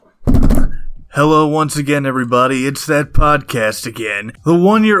Hello once again, everybody. It's that podcast again. The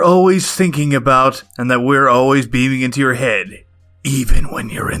one you're always thinking about and that we're always beaming into your head. Even when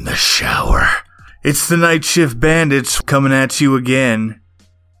you're in the shower. It's the Night Shift Bandits coming at you again.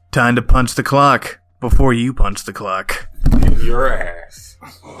 Time to punch the clock before you punch the clock. In your ass.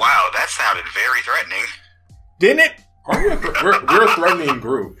 Wow, that sounded very threatening. Didn't it? We're a threatening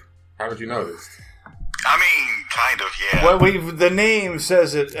group. Haven't you noticed? I mean, kind of, yeah. Well, the name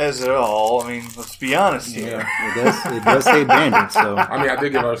says it as it all. I mean, let's be honest here. Yeah, it does say bandit, so. I mean, I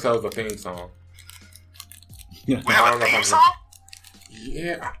did give ourselves a theme song. Yeah. We have a theme song?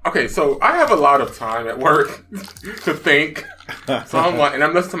 Yeah. Okay, so I have a lot of time at work to think. So I'm like, and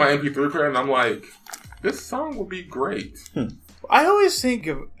I'm listening to my MP3 player, and I'm like, this song will be great. I always think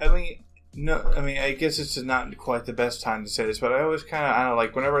of, I guess it's not quite the best time to say this, but I always I don't know,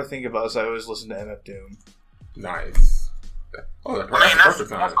 like, whenever I think of us, I always listen to MF Doom. Nice. Oh, that's perfect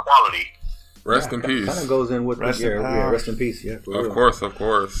time. That's quality. Rest in peace. Kind of goes in with rest in peace. Yeah, for real. Of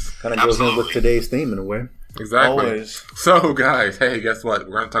course. Kind of goes in with today's theme in a way. Exactly. Always. So, guys, hey, guess what?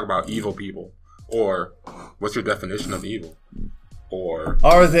 We're going to talk about evil people. Or, what's your definition of evil? Or,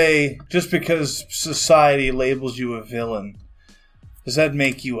 Are they, just because society labels you a villain, does that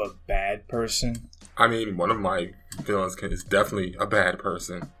make you a bad person? I mean, one of my villains is definitely a bad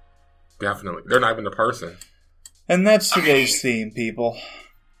person. Definitely. They're not even a person. And that's today's theme, people.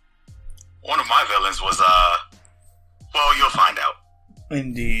 One of my villains was, well, you'll find out.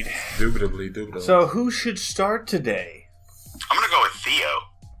 Indeed. Indubitably. So, who should start today? I'm gonna go with Theo.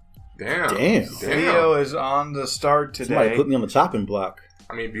 Damn. Theo is on the start today. Somebody put me on the chopping block.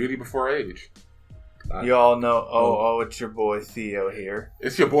 I mean, beauty before age. You all know, it's your boy Theo here.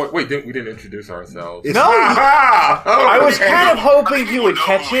 It's your boy. Wait, we didn't introduce ourselves. It's- No! I was okay. kind of hoping you would know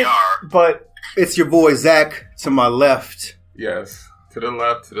catch who we it, are. but It's your boy Zach to my left. Yes. To the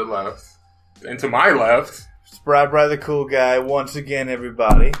left. And to my left. it's Brad the Cool Guy once again,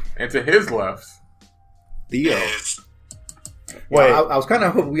 everybody. And to his left. Theo. Is Wait. I was kind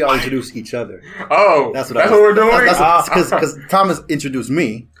of hoping we all introduce each other. Oh, That's what we're doing? Because Thomas introduced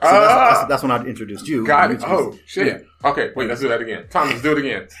me. So that's when I introduced you. Got it. Oh, shit. Okay, wait, let's do that again. Thomas, do it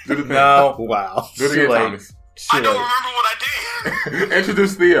again. Do the thing. No. Wow. Do it Too again, late. Thomas. I don't remember what I did.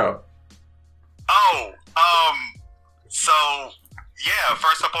 Introduce Theo. Oh, so, yeah,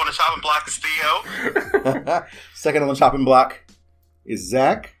 first up on the chopping block is Theo. Second on the chopping block is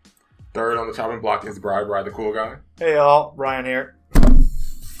Zach. Third on the chopping block is Bride the Cool Guy. Hey all, Ryan here.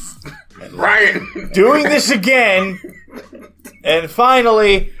 Ryan! Doing this again. And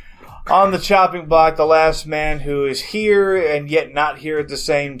finally, on the chopping block, the last man who is here and yet not here at the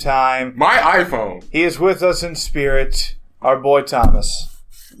same time. My iPhone. He is with us in spirit, our boy Thomas.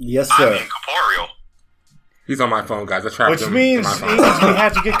 Yes, I'm sir. incorporeal. He's on my phone, guys. I trapped Which him. means on my we phone.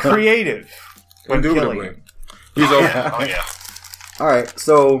 have to get creative. when killing Indubitably. him. He's Oh, over. yeah. Oh, yeah. All right,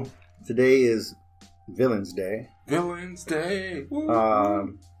 so today is Villains Day. Villains Day.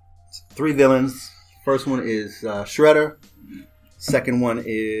 Woo. 3 villains. First one is Shredder. Second one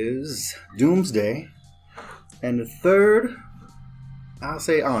is Doomsday. And the third, I'll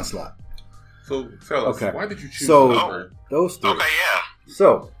say Onslaught. So, tell us, Okay. why did you choose So- Onslaught? Those 3. Okay, yeah.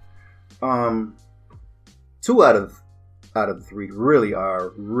 So, 2 out of the 3 really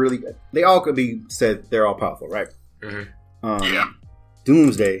are they all could be said they're all powerful, right? Mm-hmm. Yeah.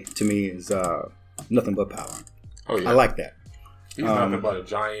 Doomsday to me is nothing but power. Oh, yeah. I like that. He's nothing but a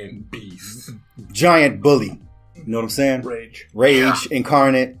giant beast. Giant bully. You know what I'm saying? Rage. Rage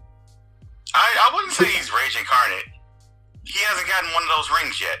incarnate. I wouldn't say he's Rage Incarnate. He hasn't gotten one of those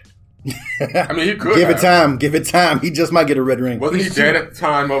rings yet. I mean, he could Give it have. time. Give it time. He just might get a red ring. Wasn't he dead at the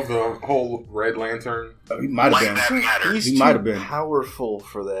time of the whole Red Lantern? He might Like have that been. matters. He might have been. powerful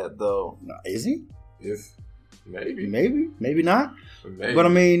for that, though. Is he? Yes. Maybe. Maybe not. Maybe. But I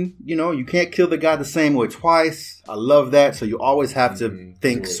mean, you can't kill the guy the same way twice. I love that. So you always have to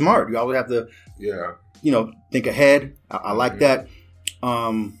think Yeah. smart. You always have to, Yeah. think ahead. I like that.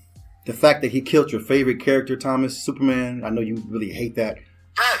 The fact that he killed your favorite character, Thomas, Superman. I know you really hate that.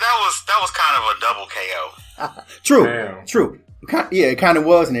 That was kind of a double KO. True. Damn. True. Yeah, it kind of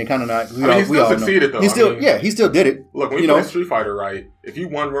was, and it kind of not. I mean, he still succeeded, though. He still, I mean, he still did it. Look, when you play Street Fighter, right? If you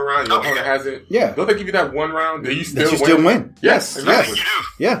won one round, your opponent hasn't. Yeah. Don't they give you that one round? Do you still That you win? still win. Yes, exactly. You do.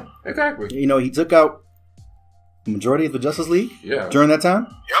 Yeah. Exactly. He took out the majority of the Justice League Yeah. during that time.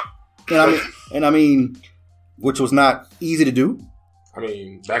 Yep. And I mean, which was not easy to do I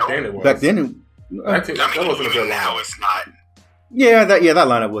mean, back then it was. back then. That wasn't a good now line. it's not. That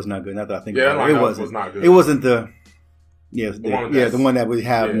lineup was not good. Not that I think Yeah, about that it. lineup was not good. It wasn't the one the one that we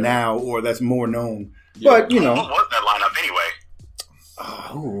have yeah. now, or that's more known. Yeah. But What was that lineup anyway?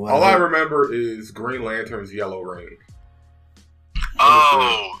 Oh, All I remember is Green Lantern's yellow ring.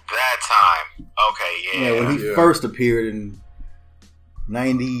 Oh, that time. Okay, Yeah, when he first appeared in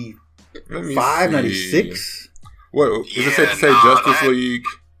 95, 96. What is it safe to say?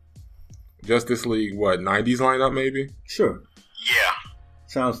 Justice League. What 90s lineup? Maybe. Sure. Yeah.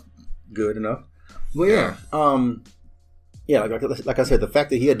 Sounds good enough. Well, yeah. Like I said, the fact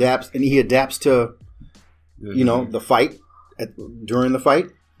that he adapts to, the fight during the fight.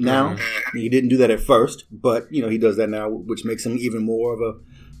 Now he didn't do that at first, but he does that now, which makes him even more of a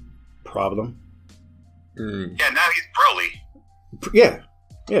problem. Yeah, now he's Broly. Yeah.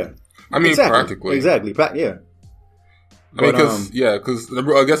 I mean, practically. Exactly. Yeah. I mean, because I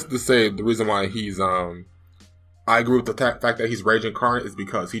guess to say the reason why he's I agree with the fact that he's Rage Incarnate is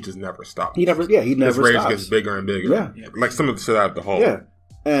because he just never stops. He never His rage stops. gets bigger and bigger. Yeah. Like some of the shit out of the hole. Yeah,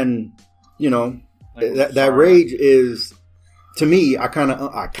 and that rage is, to me, I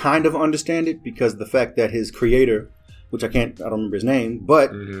kind of understand it because the fact that his creator, which I don't remember his name,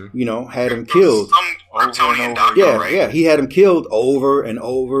 but had him killed. Some Kryptonian doctor, right? Yeah, he had him killed over and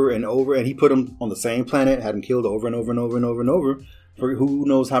over and over, and he put him on the same planet, had him killed over and over and over and over and over for who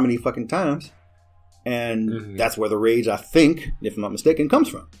knows how many fucking times. And that's where the rage, I think, if I'm not mistaken, comes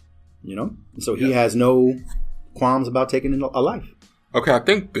from. So he has no qualms about taking a life. Okay, I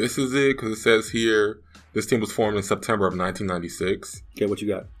think this is it because it says here this team was formed in September of 1996. Okay, what you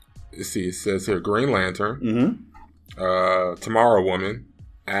got? Let's see, it says here Green Lantern, Tomorrow Woman,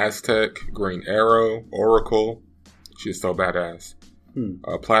 Aztec, Green Arrow, Oracle. She is so badass.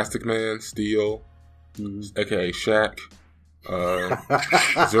 Plastic Man, Steel, aka Shaq. Zurio,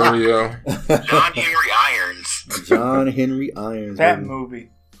 John Henry Irons. That movie,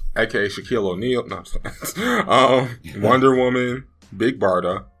 aka Shaquille O'Neal. No, I'm sorry. Wonder Woman, Big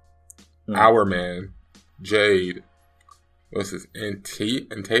Barda, Our Man, Jade. What's this?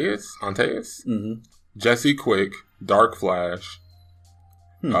 Antaeus? Jesse Quick, Dark Flash,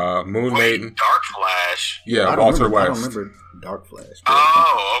 Moon Maiden. Dark Flash. Yeah, Walter West. I don't remember Dark Flash.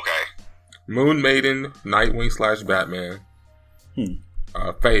 Oh, okay. Moon Maiden, Nightwing / Batman.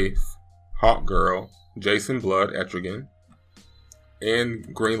 Faith, Hawk Girl, Jason Blood Etrigan,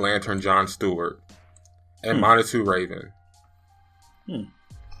 and Green Lantern John Stewart, and Monitu Raven.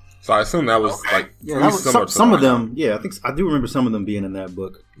 So I assume that was some of them. Yeah, I do remember some of them being in that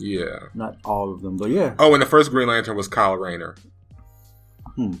book. Yeah, not all of them, but yeah. Oh, and the first Green Lantern was Kyle Rayner.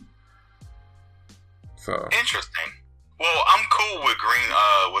 So interesting. Well, I'm cool with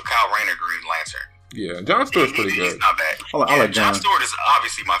Kyle Rayner Green Lantern. Yeah, John Stewart's pretty good. He's not bad. I like John Stewart is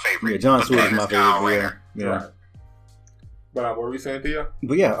obviously my favorite. Yeah, John Stewart is my favorite. Yeah. Right. But what were you saying, Thea?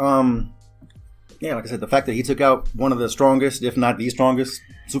 But like I said, the fact that he took out one of the strongest, if not the strongest,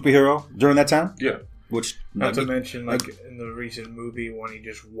 superhero during that time. Yeah. Which, not to mention, like in the recent movie when he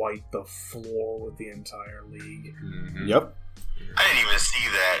just wiped the floor with the entire league. Yep. I didn't even see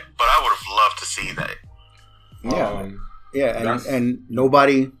that, but I would have loved to see that. Yeah. And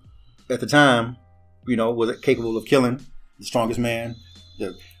nobody at the time, was capable of killing the strongest man.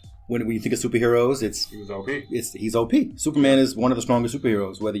 When you think of superheroes, he was OP. He's OP. Superman is one of the strongest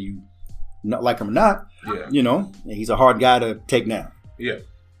superheroes, whether you not like him or not. Yeah. He's a hard guy to take down. Yeah.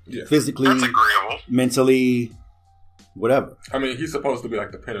 That's Physically, agreeable. Mentally, whatever. I mean, he's supposed to be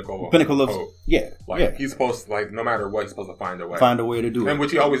like the pinnacle of hope. He's supposed to, no matter what, he's supposed to find a way. Find a way to do it. And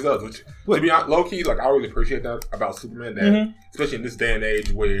which he always does. Which, to be honest, low key, I really appreciate that about Superman. That especially in this day and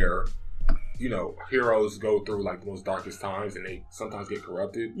age where heroes go through the most darkest times and they sometimes get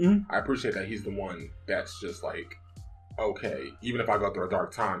corrupted. I appreciate that he's the one that's just okay, even if I go through a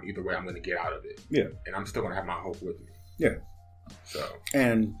dark time, either way I'm going to get out of it. Yeah. And I'm still going to have my hope with me. Yeah. So.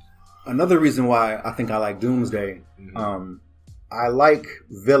 And another reason why I think I like Doomsday, I like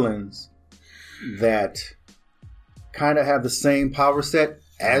villains that kind of have the same power set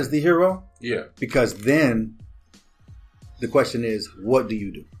as the hero. Yeah. Because then the question is, what do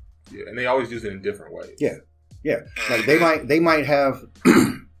you do? Yeah, and they always use it in different ways. Yeah. Like they might have,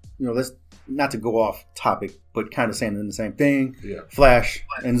 let's not to go off topic, but kind of saying the same thing. Yeah. Flash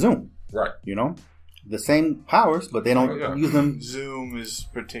and Zoom. Right. The same powers, but they don't use them. Zoom is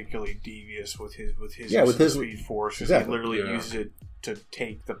particularly devious with his Speed Force. Exactly. He literally uses it to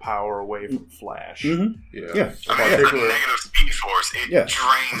take the power away from Flash. I mean, the negative Speed Force, it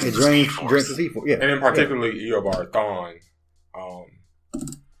drains the Speed Force. Yeah. And in particularly Eobard Thawne,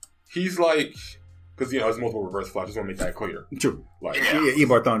 he's because it's multiple Reverse Flash. I just want to make that clear. True.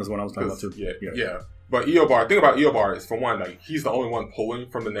 Eobard Thawne is what I was talking about too. Yeah. But Eobard, thing about Eobard is, for one, he's the only one pulling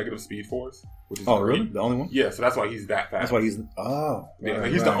from the negative Speed Force, which is great. Really? The only one? Yeah, so that's why he's that fast. That's why he's.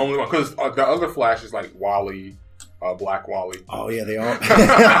 He's the only one, because the other Flash is Wally, Black Wally. Oh yeah, they all.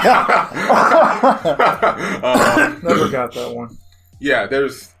 Never got that one. Yeah,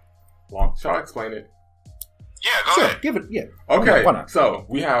 there's. Well, shall I explain it? Yeah, go ahead. Give it. Yeah. Okay. Why not? So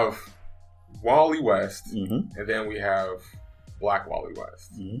we have Wally West, Mm-hmm. and then we have Black Wally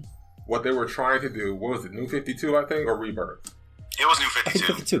West. Mm-hmm. What they were trying to do, what was it, New 52, I think, or Rebirth? It was New I think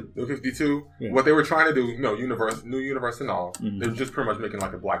 52. 52. New 52. Yeah. What they were trying to do, New universe and all. Mhm. They're just pretty much making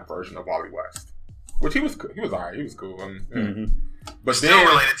like a black version of Wally West, which he was alright. He was cool. Yeah. Mm-hmm. But Still then,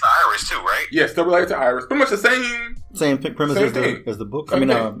 related to Iris too, right? yeah, still related to Iris. Pretty much the same. Same premise Same as thing. the book. Same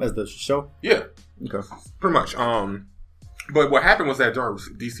I thing. mean, as the show. Yeah, Okay. pretty much. But what happened was that during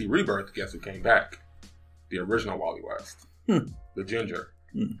DC Rebirth, guess who came back? The original Wally West, the Ginger.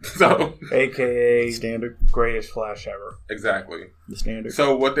 So, AKA Standard. greatest Flash ever. exactly. The standard.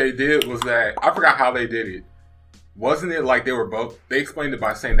 So what they did was that I forgot how they did it. Wasn't it like they were both? They explained it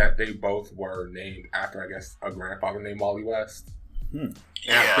by saying that they both were named after, I guess, a grandfather named Wally West. And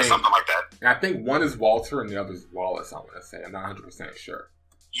I Yeah, think- something like that. And I think one is Walter and the other is Wallace. I want to say I'm not 100% sure.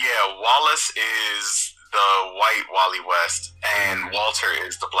 Yeah, Wallace is the white Wally West, and Walter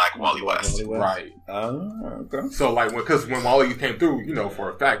is the black Wally West. Right. Oh, okay. So like because when Wally came through, for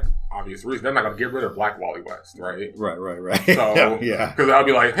a fact, obvious reason, they're not gonna get rid of Black Wally West, right? Right. So yeah. because I'll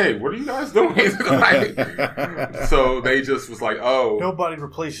be like, hey, what are you guys doing? Like, so they just was like, oh, Nobody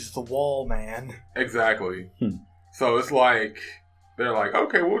replaces the wall, man. exactly. So it's like they're like,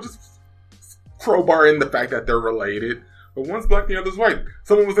 okay, we'll just crowbar in the fact that they're related. But one's black, the other's white.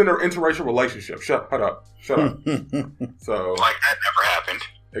 Someone was in an interracial relationship. Shut up. So Like, that never happened.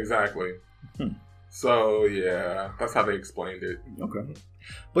 exactly. So yeah, that's how they explained it. Okay.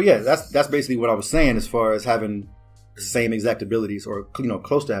 But yeah, that's basically what I was saying as far as having the same exact abilities, or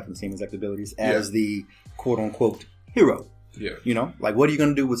close to having the same exact abilities as the quote unquote hero. Yeah. Like what are you going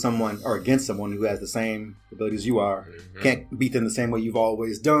to do with someone or against someone who has the same abilities you are? Mm-hmm. Can't beat them the same way you've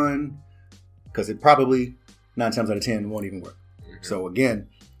always done, because it probably 9 times out of 10 won't even work. Mm-hmm. So again,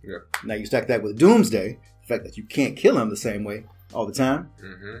 Yeah. now you stack that with Doomsday, the fact that you can't kill him the same way all the time.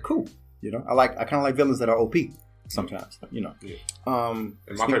 Mm-hmm. Cool. I kind of like villains that are OP sometimes. Yeah. And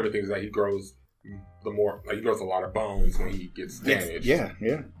And my favorite thing is that he grows he grows a lot of bones when he gets damaged. Yeah.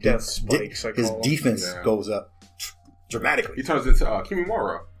 Death spikes, I His call 'em. defense Yeah. goes up dramatically. He turns into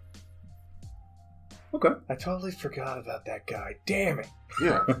Kimimura. Okay. I totally forgot about that guy. Damn it.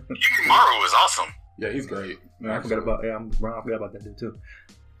 Yeah. Maru was awesome. Yeah, he's great. I forgot about that dude too.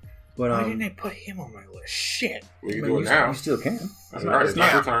 But Why didn't I put him on my list? Shit. We can do it now. You still can. That's right. It's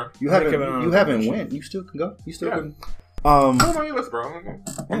not your turn. You I'm gonna give it haven't. an You haven't honorable went. You still can go. You still Yeah. can. Put him on your list, bro.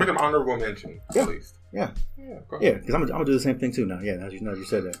 I'll make him honorable mention, Yeah. at least. Yeah. Yeah, go Yeah, ahead. because I'm gonna do the same thing too now. Yeah, now you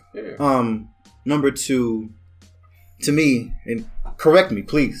said that. Yeah. Number 2, to me, and correct me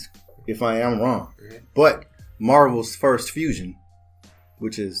please if I am wrong, but Marvel's first fusion,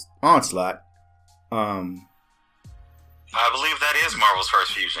 which is Onslaught, I believe that is Marvel's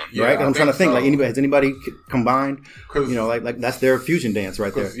first fusion. Yeah, right? 'Cause I'm trying to think, so. like, has anybody combined? Cause, Like that's their fusion dance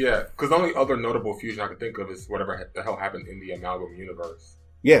right there. Because the only other notable fusion I can think of is whatever the hell happened in the Amalgam universe.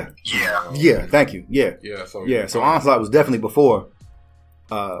 Yeah, Yeah. yeah. Thank you. Yeah, Yeah. So yeah. So Onslaught was definitely before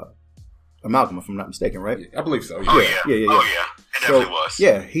Amalgam, if I'm not mistaken, right? Yeah, I believe so. Oh, Yeah. yeah. Yeah. Oh, yeah. It definitely was.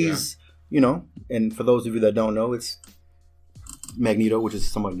 Yeah, he's and for those of you that don't know, it's Magneto, which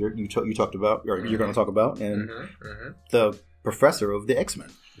is someone you talked about, or you're going to talk about, and the professor of the X-Men.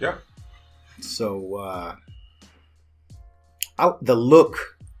 Yeah. So the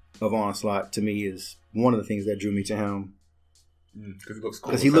look of Onslaught to me is one of the things that drew me to him. Because he looks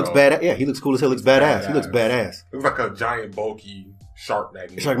cool. Because he looks badass. Yeah, he looks cool as hell. Looks badass. He looks badass. Looks like a giant, bulky shark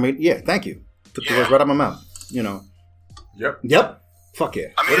magnet. It's like, yeah, thank you. Took the Yeah. words right out of my mouth. Yep. Yep. Fuck yeah.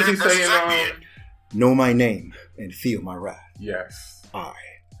 I mean, What does he that's say exactly in it. Know my name and feel my ride. Yes. I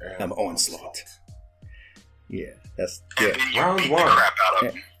am Onslaught. Yeah, that's And yeah. then you Round beat the one. crap out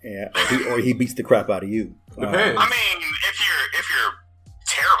of him. Yeah, or he beats the crap out of you. Depends. I mean, if you're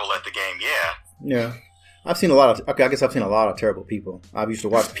terrible at the game, yeah. Yeah, I've seen a lot of. Okay, I guess I've seen a lot of terrible people. I've used to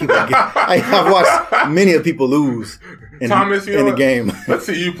watch people. I've watched many of people lose in, Thomas, you in know the what? game. Let's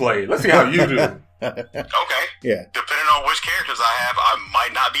see you play. Let's see how you do. Okay. Yeah, Depending on which characters I have, I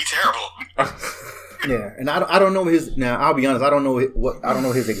might not be terrible. yeah, and I don't know his. Now I'll be honest. I don't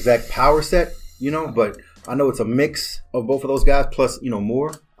know his exact power set. But I know it's a mix of both of those guys plus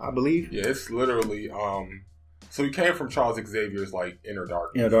more. I believe. Yeah, it's literally. So he came from Charles Xavier's Inner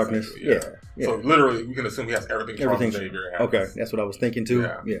Darkness. Inner Darkness. essentially, Yeah. So literally, we can assume he has everything Charles Xavier has. Okay, that's what I was thinking too.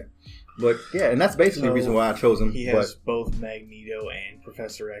 Yeah. Yeah. But yeah, and that's basically the reason why I chose him. He has both Magneto and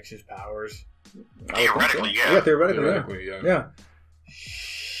Professor X's powers. Theoretically, yeah. Yeah, theoretically, Theoretically, yeah. yeah.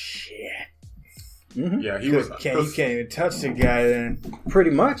 Shit. Mm-hmm. Yeah, he was. You can't even touch the guy then.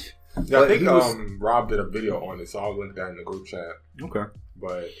 Pretty much. Yeah, I think Rob did a video on it, so I'll link that in the group chat. Okay.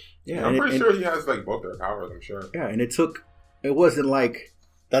 But Yeah, I'm pretty sure he has like both their powers. I'm sure. Yeah, and it wasn't like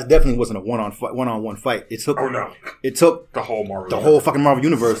that. Definitely wasn't a one-on-one fight. It took. Oh no! It took the whole Marvel, whole fucking Marvel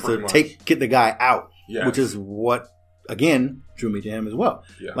universe to much. get the guy out, Yes. which is what again drew me to him as well.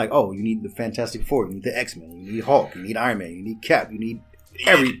 Yeah. Like, oh, you need the Fantastic Four, you need the X-Men, you need Hulk, you need Iron Man, you need Cap, you need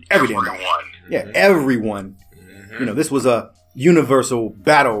every damn guy. Yeah, everyone. Mm-hmm. You know, this was a universal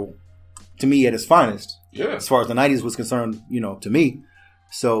battle to me at its finest. Yeah. As far as the 90s was concerned, you know, to me.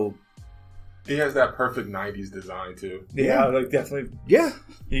 So He has that perfect 90s design, too. Yeah, like definitely. yeah.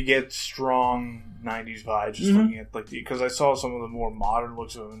 You get strong 90s vibes just looking at, like, because I saw some of the more modern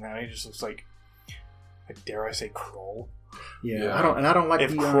looks of him now. He just looks like dare I say, Kroll? Yeah. Yeah. I don't like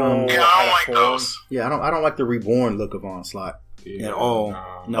If the Kroll Yeah, I had don't a like form. those. I don't like the reborn look of Onslaught Yeah, at all.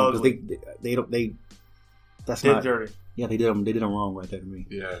 No, because they that's Did not dirty. Yeah, they did him wrong right there to me.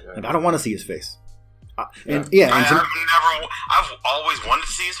 Yeah. Like, I don't want to see his face. And I've always wanted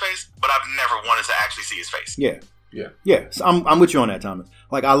to see his face, but I've never wanted to actually see his face. yeah. So I'm with you on that, Thomas.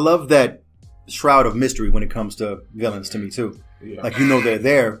 Like, I love that shroud of mystery when it comes to villains to me too. Yeah. Like, you know they're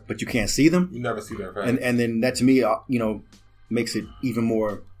there, but you can't see them, You never see their face. and then that to me, you know, makes it even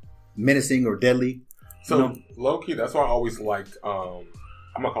more menacing or deadly. So, you know? low-key, that's why I always liked, I'm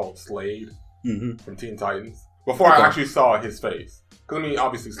going to call him Slade Mm-hmm. from Teen Titans. Before I actually saw his face. Because, I mean,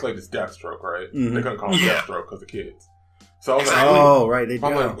 obviously Slade is Deathstroke, right? Mhm. They couldn't call him Yeah. Deathstroke because of kids. So I was like, Oh, right. I'm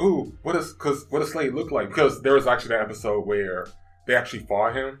like, ooh, what does Slade look like? Because there was actually that episode where they actually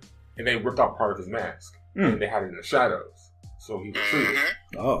fought him and they ripped out part of his mask and they had it in the shadows, so he was treated.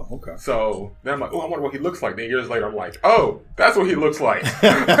 Oh, okay. So then I'm like, oh, I wonder what he looks like. Then years later, I'm like, oh, that's what he looks like.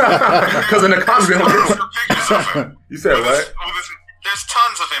 Because in the comics, they don't There's pictures of him. You said what? There's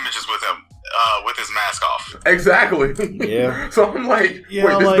tons of images with him, with his mask off. Exactly. Yeah. So I'm like, Yeah,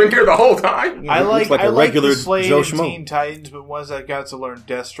 wait, like- it's been here the whole time. I It looks like like a I like regular the Slade Joe in Schmo. Teen Titans, but once I got to learn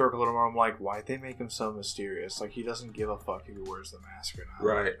Deathstroke a little more, I'm like, why'd they make him so mysterious? Like, he doesn't give a fuck if he wears the mask or not.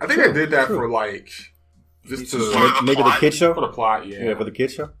 Right. I think they did that for like just For to the Maybe the plot? kid show. for the plot. Yeah. Yeah, for the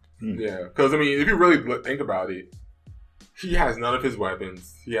kid show. Yeah, because I mean, if you really think about it, he has none of his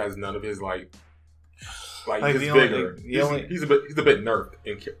weapons. He has none of his like Like, he's the only bigger. thing- the only- He's a bit nerfed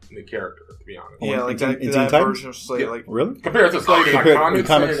in the character, to be honest. Yeah, like In that, Teen that Titans? version of Slade, Yeah. like Really? Compared to Slade in like Compared-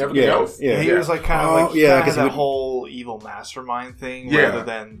 comics and everything else. Yeah. he was like kind of Oh, like yeah, I had guess that he would- whole evil mastermind thing, Yeah. rather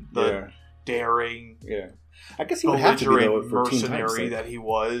than the daring, Yeah. I guess he would have to be though belligerent for Teen Titans' mercenary sake. that he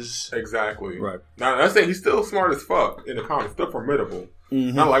was. Exactly. Right. Now, I'm saying he's still smart as fuck in the comics, still formidable.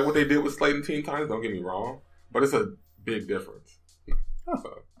 Mhm. Not like what they did with Slade in Teen Titans, don't get me wrong, but it's a big difference.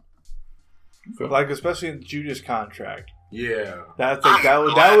 So, Like, especially in the Judas Contract. yeah. That's I'm like, that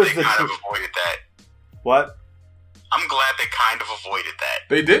was glad they the kind tr- of avoided that. what? I'm glad they kind of avoided that.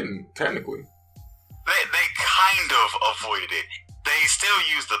 They didn't, technically. They kind of avoided it. They still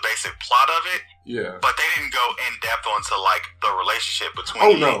used the basic plot of it, Yeah. but they didn't go in depth onto like the relationship between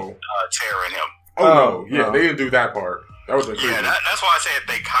Oh, no. Tara and him. Oh, no. Yeah, no. they didn't do that part. That was included. Yeah, that's why I said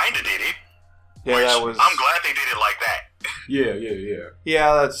they kind of did it. Yeah, which that was. I'm glad they did it like that. Yeah.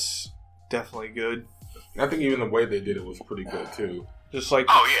 Yeah, that's definitely good. I think even the way they did it was pretty good, too. Just like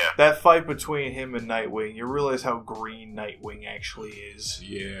Oh yeah, that fight between him and Nightwing, you realize how green Nightwing actually is.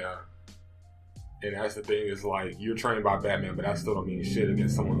 Yeah. And that's the thing, is like, you're trained by Batman, but that still don't mean shit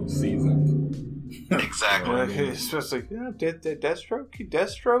against someone who's seasoned. exactly. Yeah. It's just like, yeah, Deathstroke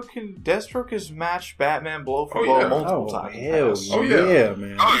has matched Batman blow for Oh, blow yeah. multiple Oh, times. hell Oh, yeah. yeah,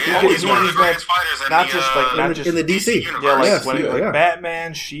 man. Oh yeah, He's he's one of the not- greatest fighters in not the just like- not just in the DC. universe. Yeah, like, Yes, when yeah, like yeah.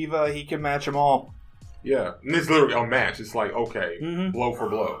 Batman, Shiva, he can match them all. Yeah. And it's literally a match. It's like, okay, Mhm. blow for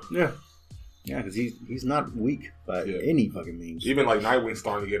blow. Yeah. Yeah, because he's not weak by Yeah. any fucking means. Even like Nightwing's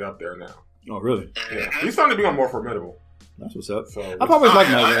starting to get up there now. Oh, really? Yeah. He's starting to become more formidable. That's what's up. So I've always liked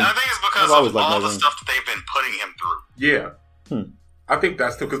I Nightwing. think it's because I've always of liked all the Nightwing. stuff that they've been putting him through. Yeah. I think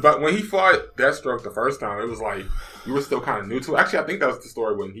that's too, because when he fought Deathstroke the first time, it was like, you were still kind of new to it. Actually, I think that was the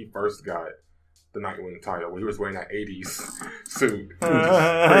story when he first got the Nightwing title, when he was wearing that 80s suit. It was pretty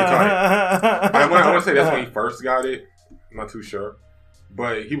tight. I want to say that's when he first got it. I'm not too sure.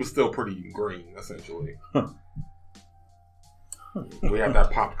 But he was still pretty green, essentially. We had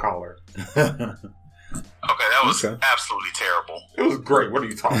that pop collar. Okay, that was Okay. absolutely terrible. It was great. What are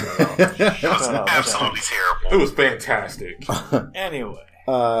you talking about? It was Shut up, absolutely It terrible. was fantastic. Anyway,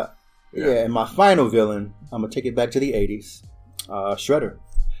 yeah, and my final villain, I'm gonna take it back to the '80s. Shredder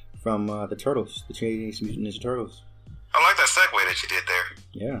from the Turtles, the Teenage Mutant Ninja Turtles. I like that segue that you did there.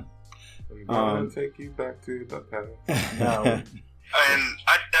 Yeah. I'm gonna take you back to the past. no. And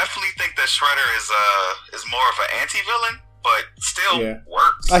I definitely think that Shredder is more of an anti-villain, but still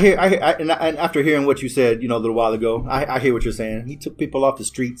works. I hear, and after hearing what you said, a little while ago, I hear what you're saying. He took people off the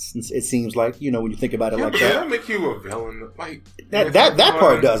streets. It seems like, when you think about it like that. Yeah, that make you a villain. Like that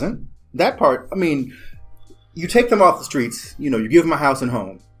part doesn't. That part, I mean, you take them off the streets. You give them a house and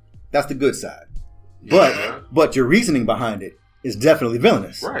home. That's the good side. But your reasoning behind it is definitely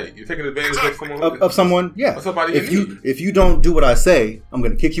villainous. Right, you're taking advantage of someone. Yeah, of somebody. If you don't do what I say, I'm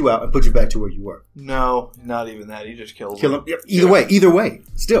going to kick you out and put you back to where you were. No, not even that. He just kills him. Either way.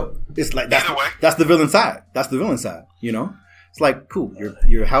 Still, it's like that's the villain side. That's the villain side. It's like cool.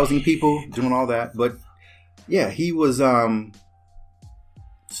 You're housing people, doing all that, but yeah, he was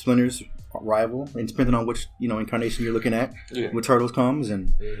Splinter's rival, and depending on which incarnation you're looking at, when Turtles comes,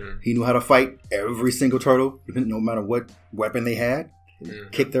 and he knew how to fight every single turtle, no matter what weapon they had,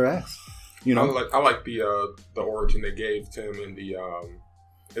 kick their ass. I like the origin they gave to him in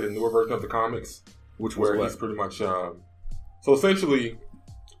the newer version of the comics, where he's pretty much so essentially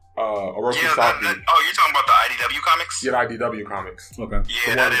Oroku Saki. You're talking about the IDW comics? Yeah, the IDW comics. Okay.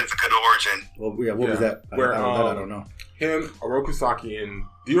 Yeah, that is a good origin. Well, yeah, what was that? I don't know. Him, Oroku Saki, and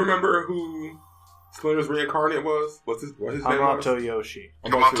do you remember who Splinter's reincarnate was? What's his name? Hamato Yoshi.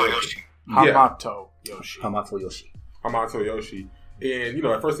 Hamato Yoshi. Hamato Yoshi. And,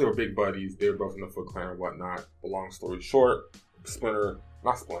 at first they were big buddies. They were both in the Foot Clan and whatnot. But long story short, Shredder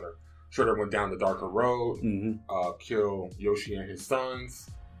went down the darker road, killed Yoshi and his sons,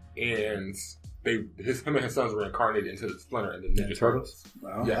 and him and his sons were reincarnated into the Splinter and the Ninja Turtles.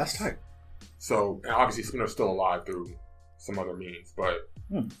 Wow, that's tight. So, and obviously Splinter's still alive through some other means, but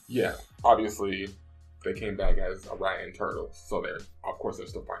obviously they came back as a rat and turtle, so they're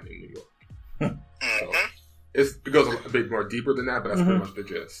still fighting in New York. So it goes a bit more deeper than that, but that's pretty much the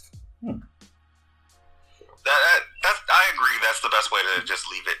gist. I agree. That's the best way to just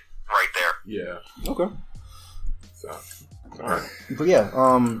leave it right there. Yeah. Okay. So, all right. But yeah,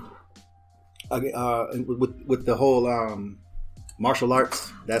 with the whole martial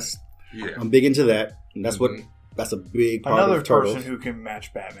arts, I'm big into that, and that's that's a big part Another of Turtles. person who can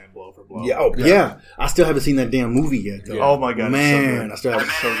match Batman blow for blow. Yeah. I still haven't seen that damn movie yet, though. Yeah. Oh my god, man! I still haven't.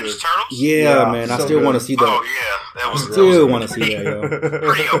 Turtles? Yeah, man! I still want to see that. Oh yeah, that was. I still want to see that, yo.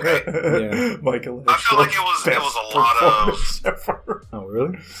 Pretty okay. Yeah, Michael. I feel like it was a lot of. Oh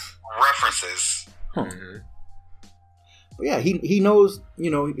really? References. But yeah, he knows.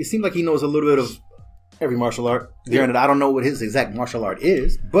 It seems like he knows a little bit of every martial art. Granted, I don't know what his exact martial art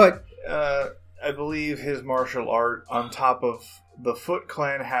is, but I believe his martial art, on top of the Foot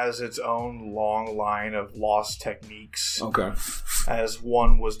Clan, has its own long line of lost techniques. Okay. As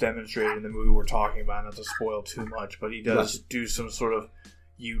one was demonstrated in the movie we're talking about, not to spoil too much, but he does do some sort of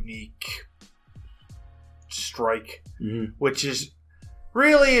unique strike, which is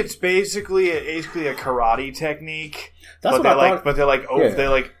really, it's basically a karate technique. That's what I thought. But they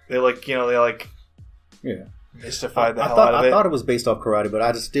mystified the hell out of it. I thought it was based off karate, but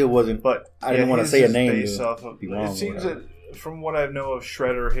I just still wasn't. But I didn't want to say a name. It seems that from what I know of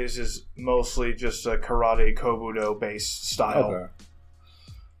Shredder, his is mostly just a karate kobudo based style. Okay.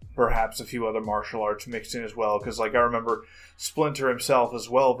 Perhaps a few other martial arts mixed in as well, because I remember Splinter himself as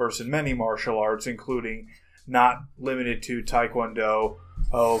well versed in many martial arts, including not limited to Taekwondo,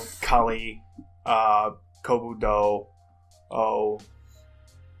 Kali, kobudo,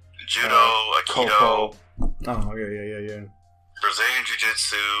 Judo, Aikido. Koko. Oh, yeah. Brazilian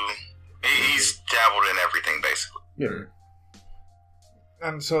Jiu-Jitsu. He's dabbled in everything, basically. Yeah.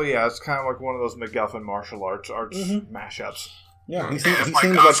 And so, it's kind of like one of those MacGuffin martial arts mashups. Yeah, he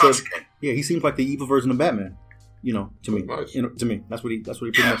seems like the evil version of Batman. To me, that's what he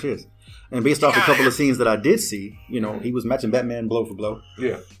pretty much is. And based off a couple of scenes that I did see, he was matching Batman blow for blow.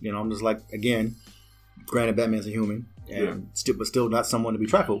 Yeah. I'm just like, again, granted, Batman's a human, and still not someone to be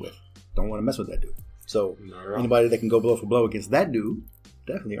trifled with. Don't want to mess with that dude. So anybody that can go blow for blow against that dude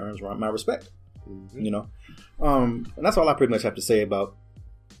definitely earns my respect. And that's all I pretty much have to say about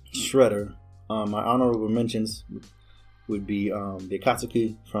Shredder. My honorable mentions would be the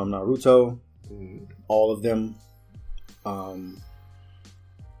Akatsuki from Naruto. All of them.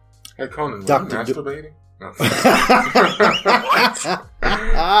 Hey Conan, Dr. masturbating? No. What? You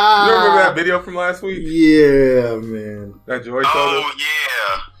remember that video from last week? Yeah, man. That Joy told us? Oh, yeah.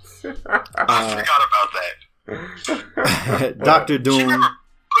 I forgot about that. Dr. Doom. She never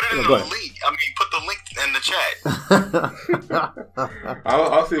put it in the link. Put the link in the chat.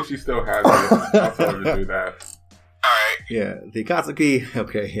 I'll see if she still has it. I'll tell her to do that. Alright. Yeah, the Akatsuki.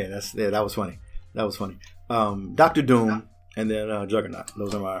 Okay, that was funny. Dr. Doom and then Juggernaut.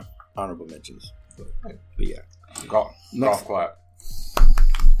 Those are my honorable mentions. But yeah. Golf clap.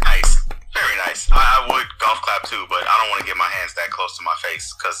 Nice. Nice. I would golf clap too, but I don't want to get my hands that close to my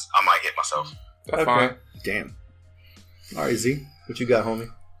face because I might hit myself. That's fine. Damn. All right, Z. What you got, homie?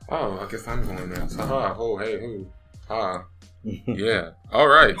 Oh, I guess I'm going now. So, yeah. All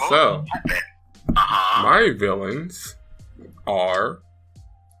right. So, my villains are,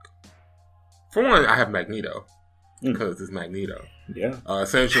 for one, I have Magneto because it's Magneto. Yeah.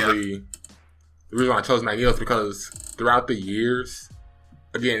 Essentially, the reason why I chose Magneto is because throughout the years,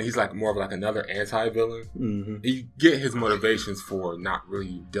 again, he's like more of like another anti-villain. Mm-hmm. You get his motivations for not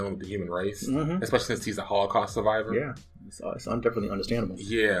really dealing with the human race, especially since he's a Holocaust survivor. Yeah, it's definitely understandable.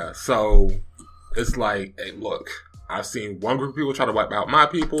 Yeah, so it's like, hey, look, I've seen one group of people try to wipe out my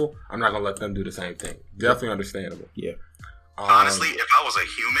people. I'm not going to let them do the same thing. Definitely understandable. Yeah. Honestly, if I was a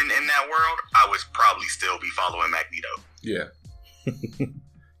human in that world, I would probably still be following Magneto. Yeah.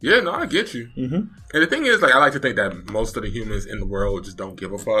 Yeah, no, I get you. Mm-hmm. And the thing is, like, I like to think that most of the humans in the world just don't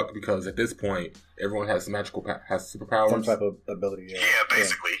give a fuck because at this point, everyone has has superpowers. Some type of ability. Yeah,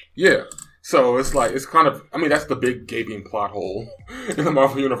 basically. Yeah. So it's like, it's kind of, I mean, that's the big gaping plot hole in the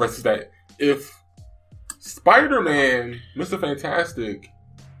Marvel Universe is that if Spider-Man, Mr. Fantastic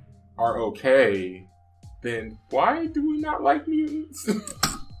are okay, then why do we not like mutants? You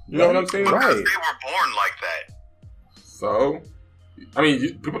know what I'm saying? Because they were born like that. So, I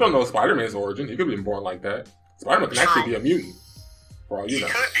mean, people don't know Spider-Man's origin. He could have been born like that. Spider-Man can actually be a mutant. For all you know.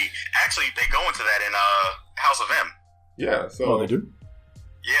 He could be. Actually, they go into that in House of M. Yeah, so. Oh, they do?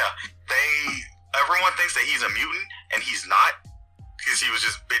 Yeah. Everyone thinks that he's a mutant, and he's not. Because he was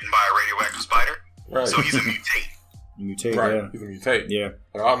just bitten by a radioactive spider. Right. So he's a mutate. Mutate, right. Yeah. He's a mutate. Yeah.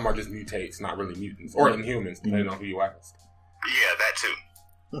 A lot of them are just mutates, not really mutants. Or Inhumans, depending on who you ask. Yeah, that too.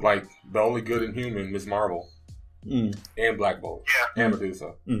 Like, the only good Inhuman, Ms. Marvel. And Black Bolt. Yeah. And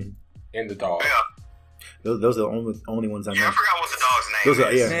Medusa. And the dog. Yeah. Those are the only ones I know. Yeah, I forgot what the dog's name those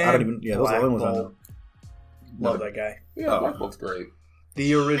are, is. Yeah, I don't even. Yeah, those are the only ones I know. Love that guy. Yeah, Black Bolt's great.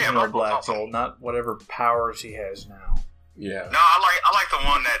 The original Black Bolt, not whatever powers he has now. Yeah. No, I like the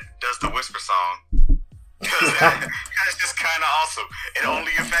one that does the whisper song. Because that's just kind of awesome. It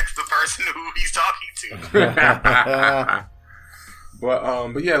only affects the person who he's talking to.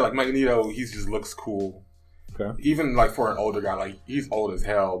 But yeah, like Magneto, he just looks cool. Okay. Even like for an older guy, like he's old as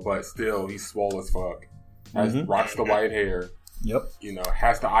hell, but still he's swole as fuck. Rocks the white hair. Yep. You know,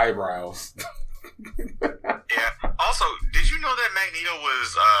 has the eyebrows. Yeah. Also, did you know that Magneto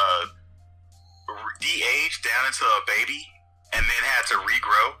was de-aged down into a baby and then had to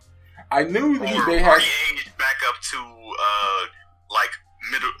regrow? I knew they had de-aged back up to like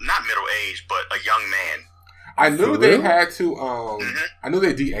not middle age, but a young man. I knew they had to. I knew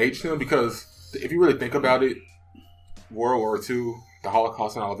they de-aged him because if you really think about it, World War II, the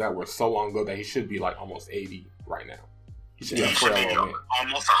Holocaust, and all of that were so long ago that he should be like almost 80 right now. He should be almost 100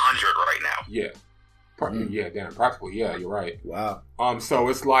 right now. Yeah. Yeah, damn, practically, yeah, you're right. Wow. So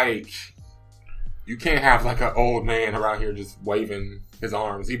it's like you can't have like an old man around here just waving his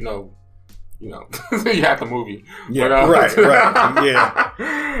arms, even though, you know, you have the movie. Yeah, but, right. Yeah.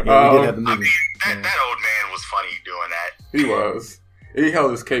 We did have the movie. I mean, that old man was funny doing that. He was. He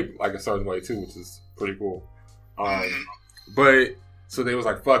held his cape like a certain way too, which is pretty cool. But so they was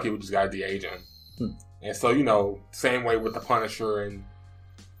like, fuck it, we just gotta de-age him. And so, you know, same way with the Punisher and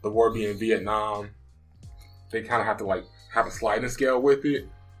the war being Vietnam, they kind of have to like have a sliding scale with it.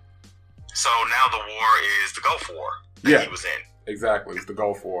 So now the war is the Gulf War that he was in. Exactly, it's the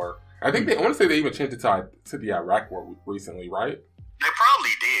Gulf War. I think I want to say they even changed it to the Iraq War recently, right? They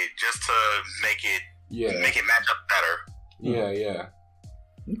probably did just to make it match up better. Yeah.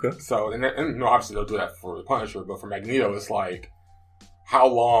 Okay. So and no, obviously they'll do that for the Punisher, but for Magneto, it's like, how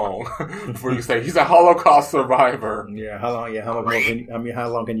long before you say he's a Holocaust survivor? Yeah. How long? Yeah. How long? How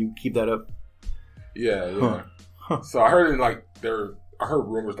long can you keep that up? Yeah. Huh. So I heard I heard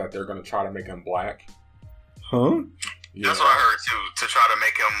rumors that they're going to try to make him black. Huh? Yeah. That's what I heard too. To try to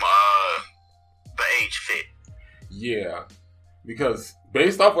make him the age fit. Yeah. Because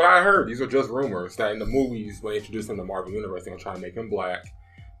based off what I heard, these are just rumors that in the movies when they introduce him to the Marvel Universe, they're going to try to make him black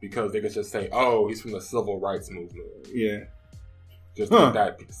because they could just say, "Oh, he's from the Civil Rights Movement." Yeah. Just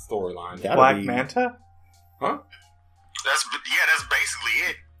that storyline. Black Manta? Huh? That's basically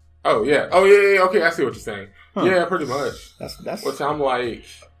it. Oh yeah. Okay, I see what you're saying. Huh. Yeah, pretty much. That's. Which I'm like.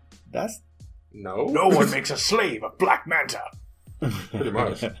 That's. No. No one makes a slave of Black Manta. Pretty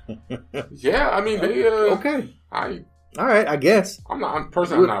much. Yeah, I mean they. Okay. All right, I guess. I'm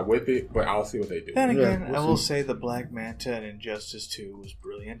not with it, but I'll see what they do. Then again, I will say the Black Manta in Injustice 2 was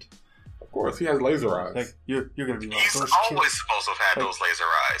brilliant. Of course, he has laser eyes. Like, you're going to be my He's first always supposed to have had those laser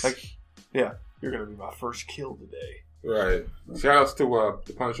eyes. Like, yeah, you're going to be my first kill today. Right. Shout outs to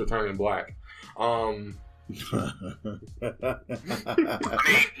the Punisher turning black.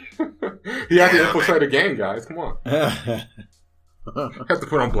 He had to infiltrate a gang, guys. Come on. Have to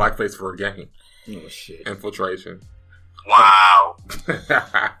put on blackface for a gang. Oh shit! Infiltration. Wow.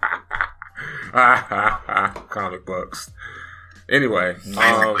 Comic books. Anyway,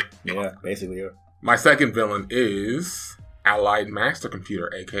 yeah, basically. my second villain is Allied Master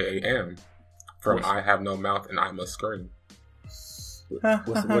Computer, aka AM, from I Have No Mouth and I Must Scream.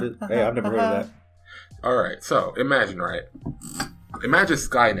 What is? Hey, I've never heard of that. All right, so imagine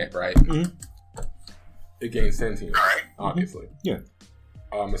Skynet, right? Mm-hmm. It gains sentience, Alright. obviously. Yeah.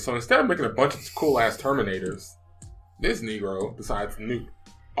 So instead of making a bunch of cool ass Terminators, this Negro decides to nuke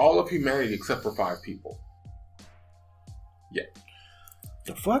all of humanity except for 5 people. Yeah.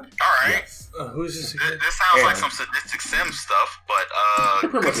 The fuck? Alright. Yes. Who's this This again? sounds like some sadistic Sim stuff, It but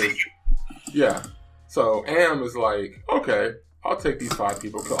pretty much continue. is. Yeah. So Am is like, okay, I'll take these 5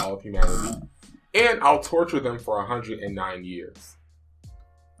 people, kill all of humanity, and I'll torture them for 109 years.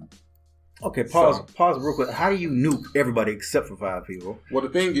 Okay, pause real quick. How do you nuke everybody except for 5 people? Well, the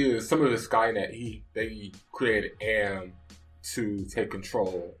thing is, some of the Skynet, they created AM to take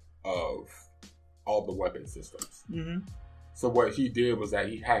control of all the weapon systems. Mm-hmm. So what he did was that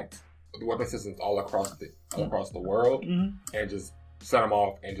he hacked the weapon systems all across the world, Mm-hmm. and just set them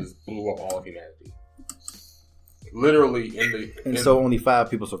off and just blew up all of humanity. Literally So only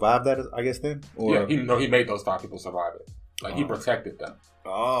 5 people survived that, I guess, then? Or... Yeah, he made those 5 people survive it. Like, he protected them.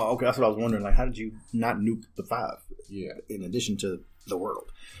 Oh, okay. That's what I was wondering. Like, how did you not nuke the 5? Yeah. In addition to the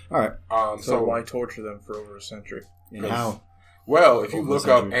world. All right. So why torture them for over a century? And how? Well, if you Over a look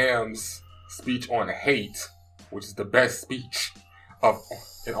up century. Am's speech on hate, which is the best speech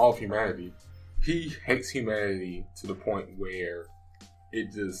in all of humanity, he hates humanity to the point where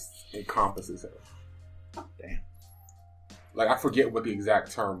it just encompasses him. Damn. Like, I forget what the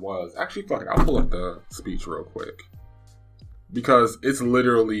exact term was. Actually, fuck it. I'll pull up the speech real quick. Because it's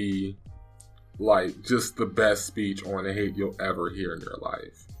literally, like, just the best speech on hate you'll ever hear in your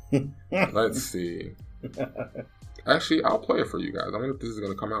life. Let's see. Actually, I'll play it for you guys. I wonder if this is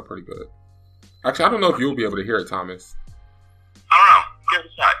going to come out pretty good. Actually, I don't know if you'll be able to hear it, Thomas. I don't know. Give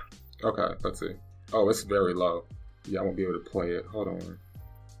it a shot. Okay, let's see. Oh, it's very low. Yeah, I won't be able to play it. Hold on.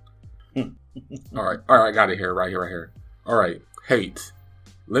 All right, I got it here, right here. All right, hate.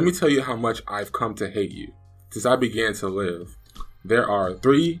 Let me tell you how much I've come to hate you. Since I began to live, there are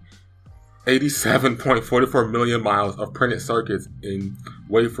 387.44 million miles of printed circuits in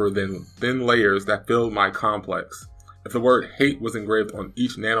wafer thin layers that fill my complex. If the word hate was engraved on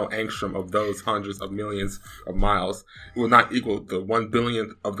each nanoangstrom of those hundreds of millions of miles, it will not equal the 1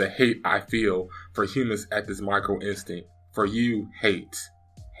 billionth of the hate I feel for humans at this micro instant. For you, hate.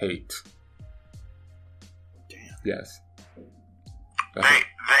 Damn. Yes. It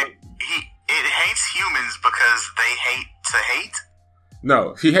hates humans because they hate to hate?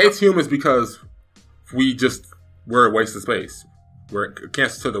 No, he hates humans because we're a waste of space. We're a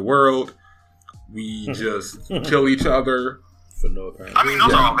cancer to the world. We just kill each other. For no apparent I mean,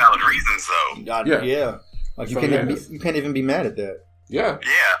 those are all valid reasons, though. Yeah. Like, you can't even be mad at that. Yeah. Yeah.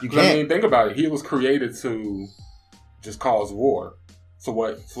 You I can't. mean, think about it. He was created to just cause war. So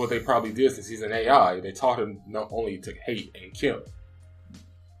what they probably did, since he's an AI, they taught him not only to hate and kill.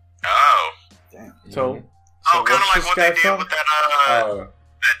 Oh. Damn. So Oh, kind of what's like this what guy they did from? with that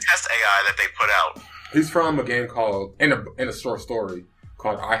test AI that they put out. He's from a game called, in a short story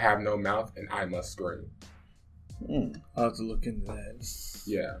called I Have No Mouth and I Must Scream. I'll have to look into that.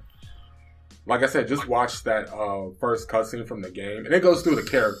 Yeah. Like I said, just watch that first cutscene from the game, and it goes through the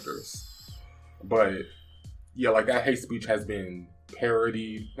characters. But yeah, like that hate speech has been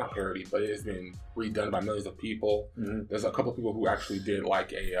not parodied, but it has been redone by millions of people. Mm-hmm. There's a couple of people who actually did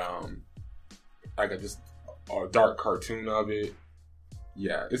like a dark cartoon of it.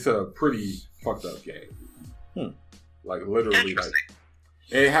 Yeah, it's a pretty fucked up game. Like literally, like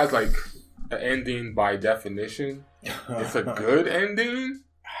it has like an ending by definition. It's a good ending.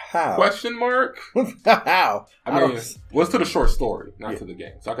 How? Question mark? How? I mean, well, it's to the short story, not to the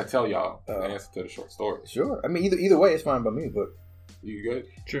game. So I can tell y'all the answer to the short story. Sure. I mean, either way, it's fine by me. But You good?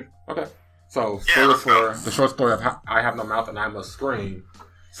 Sure. Okay. So, Yeah, for the short story of I Have No Mouth and I Must Scream.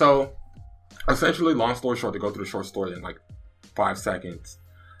 So, essentially, long story short, to go through the short story in like 5 seconds.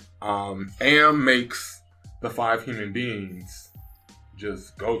 Am makes the 5 human beings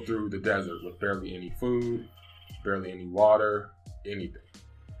just go through the desert with barely any food, barely any water, anything.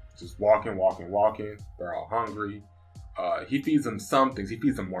 Just walking. They're all hungry. He feeds them some things. He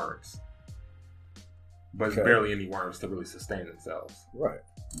feeds them worms. But it's barely any worms to really sustain themselves. right.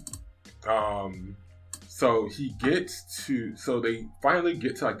 So they finally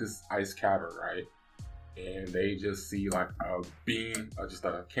get to like this ice cavern, right? And they just see like just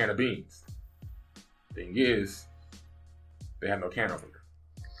a can of beans. Thing is, they have no can opener.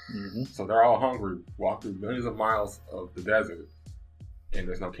 Mm-hmm. So they're all hungry, walk through millions of miles of the desert, and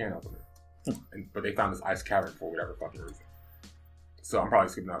there's no can opener. But they found this ice cavern for whatever fucking reason. So I'm probably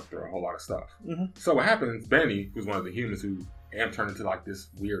skipping out through a whole lot of stuff. Mm-hmm. So what happens, Benny, who's one of the humans who turned into like this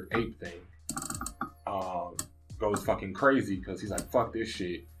weird ape thing, goes fucking crazy because he's like, fuck this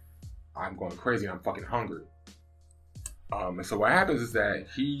shit. I'm going crazy and I'm fucking hungry. And so what happens is that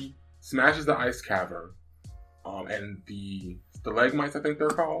he smashes the ice cavern, and the stalagmites, I think they're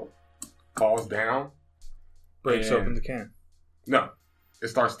called, falls down. Breaks open the can. No. It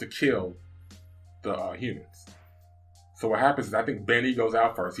starts to kill the humans. So what happens is I think Benny goes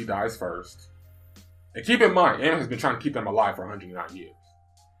out first. He dies first. And keep in mind, M has been trying to keep them alive for 109 years.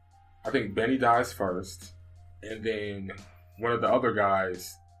 I think Benny dies first. And then one of the other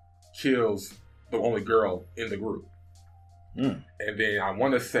guys kills the only girl in the group. And then I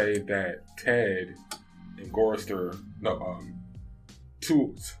want to say that Ted and Gorrister,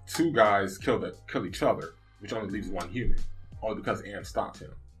 two guys kill each other, which only leaves one human, only because Am stopped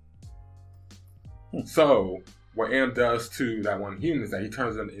him. So what Am does to that one human is that he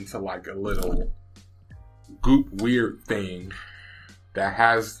turns them into like a little goop weird thing that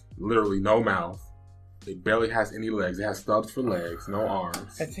has literally no mouth. It barely has any legs. It has stubs for legs, no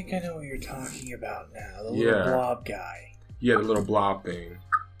arms. I think I know what you're talking about now. The little blob guy. Yeah, the little blob thing.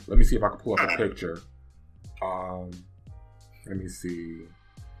 Let me see if I can pull up a picture. Let me see.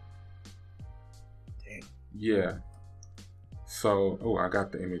 Damn. Yeah. So, I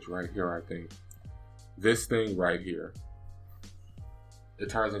got the image right here, I think. This thing right here. It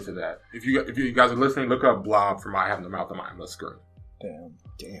turns into that. If you guys are listening, look up blob from I Have No Mouth on the screen. Damn.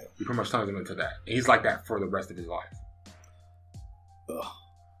 He pretty much turns him into that. And he's like that for the rest of his life. Ugh.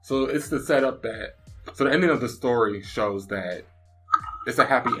 So it's the setup that... So the ending of the story shows that it's a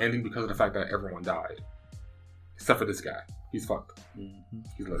happy ending because of the fact that everyone died. Except for this guy. He's fucked. Mm-hmm.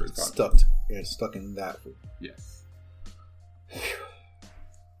 He's literally fucked. Stuck in that. Yes.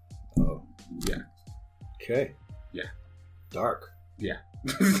 Oh. Yeah. Okay. Yeah. Dark. Yeah.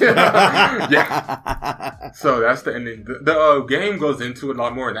 Yeah. So that's the ending. The game goes into it a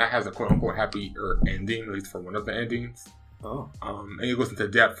lot more, and that has a quote-unquote happy ending, at least for one of the endings. Oh. And it goes into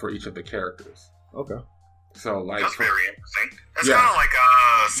depth for each of the characters. Okay. So, like... That's very interesting. It's kind of like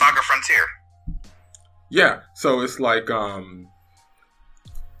Saga Frontier. Yeah. So, it's like...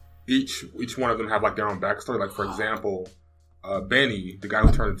 Each one of them have, like, their own backstory. Like, for example, Benny, the guy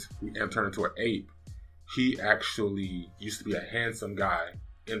who turned into an ape, he actually used to be a handsome guy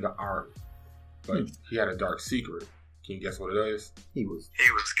in the army. But he had a dark secret. Can you guess what it is? He was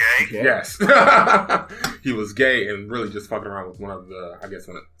gay? Yes. He was gay and really just fucking around with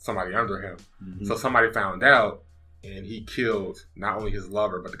somebody under him. Mm-hmm. So somebody found out, and he killed not only his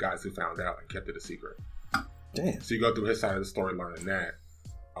lover, but the guys who found out and kept it a secret. Damn. So you go through his side of the story learning that.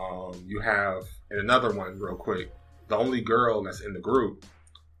 You have, in another one real quick, the only girl that's in the group,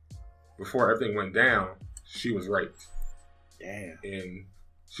 before everything went down, she was raped. Damn. And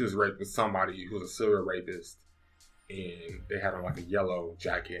she was raped with somebody who was a serial rapist. And they had on like a yellow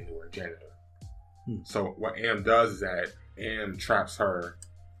jacket and they were a janitor. So what Am does is that Am traps her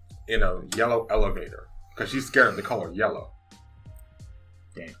in a yellow elevator because she's scared of the color yellow.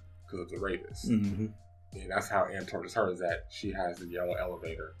 Damn. Because of the rapist. Mm-hmm. And that's how Am tortures her, is that she has the yellow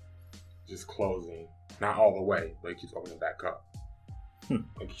elevator just closing, not all the way, but it keeps opening back up. And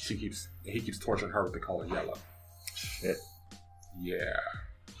he keeps torturing her with the color yellow. Shit. Yeah.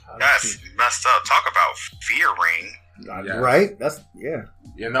 That's messed up. Talk about fear ring. Yes. Right? That's, yeah.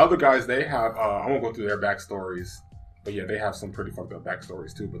 And the other guys, they have, I won't go through their backstories, but yeah, they have some pretty fucked up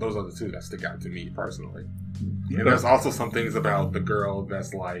backstories too. But those are the two that stick out to me personally. Yeah. And there's also some things about the girl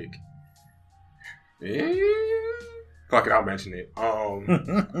that's like, fuck it, I'll mention it.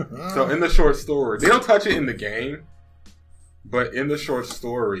 So in the short story, they don't touch it in the game, but in the short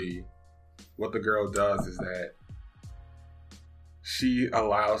story, what the girl does is that she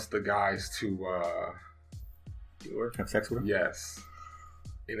allows the guys to have sex with her? Yes.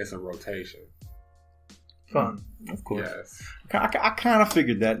 And it's a rotation. Fun. Of course. Yes. I kind of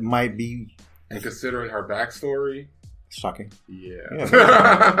figured that might be... And considering her backstory... Shocking. Yeah.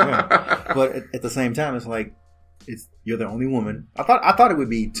 Yeah. But at the same time, it's like, you're the only woman. I thought it would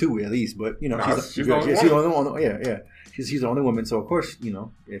be two at least, but, you know, she's the only woman. Yeah. She's the only woman, so of course, you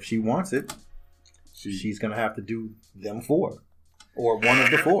know, if she wants it, she's going to have to do them four. Or one of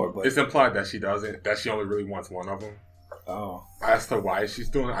the four. But it's implied that she doesn't, that she only really wants one of them. Oh. As to why she's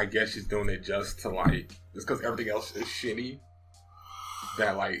doing it, I guess she's doing it just because everything else is shitty.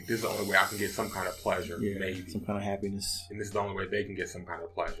 That this is the only way I can get some kind of pleasure, maybe some kind of happiness, and this is the only way they can get some kind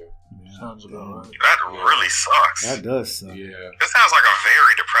of pleasure. Yeah. Sounds about right. That really sucks. That does suck. Yeah, This sounds like a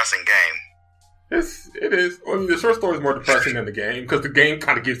very depressing game. It is. I mean, the short story is more depressing than the game because the game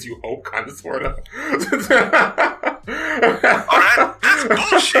kind of gives you hope, kind of, sort of. That's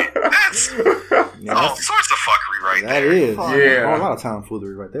bullshit. That's all sorts of fuckery right that there. Is. Yeah. A lot of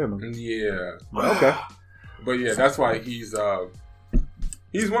tomfoolery right there, man. Yeah. Okay. But yeah, that's why he's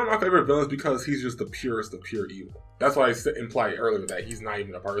one of my favorite villains because he's just the purest of pure evil. That's why I implied earlier that he's not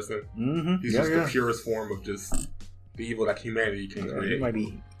even a person. Mm-hmm. He's just the purest form of just the evil that humanity can create. He might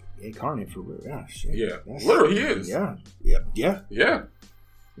be incarnate for real. Yeah, shit. Yeah. Literally, he is. Yeah.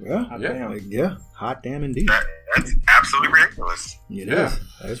 Hot damn indeed. That's absolutely ridiculous. It is.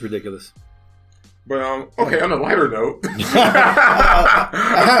 That is ridiculous. But okay. On a lighter note, a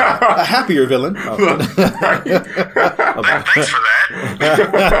happier villain. Thanks for that.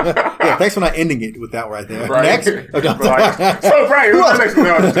 Yeah, thanks for not ending it with that right there. Right. Next. So Brian, who's next?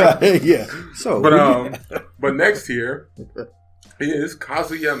 Yeah. So, but next here is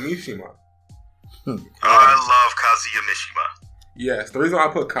Kazuya Mishima. I love Kazuya Mishima. Yes, the reason why I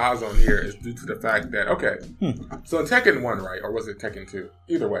put Kaz on here is due to the fact that so in Tekken 1, right, or was it Tekken 2?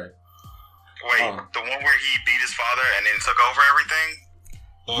 Either way. Wait, the one where he beat his father and then took over everything?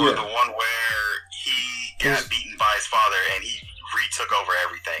 Or the one where he got beaten by his father and he retook over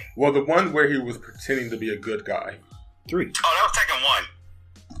everything? Well, the one where he was pretending to be a good guy. 3. Oh, that was Tekken 1.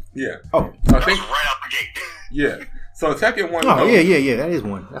 Yeah. Oh. That was right out the gate. Yeah. So in Tekken 1... Oh, yeah. That is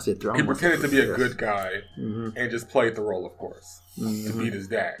one. That's it. He pretended to be a good guy and just played the role, of course, to beat his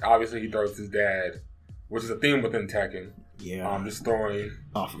dad. Obviously, he throws his dad, which is a theme within Tekken. Yeah. Just throwing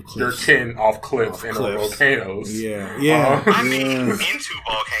off of your chin off cliffs and volcanoes. Yeah. I mean, into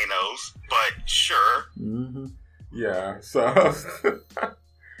volcanoes, but sure. Mm-hmm. Yeah. So,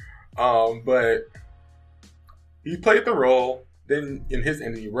 but he played the role. Then in his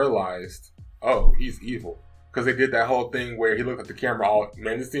end, he realized, oh, he's evil. Because they did that whole thing where he looked at the camera all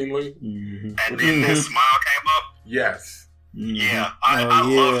menacingly. Mm-hmm. And then his smile came up? Yes. Mm-hmm. Yeah, I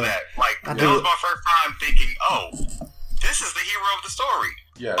love that. That was my first time thinking, oh, this is the hero of the story.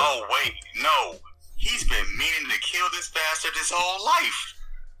 Yes. Oh, wait, no. He's been meaning to kill this bastard his whole life.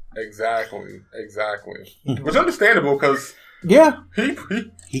 Exactly. Which is understandable because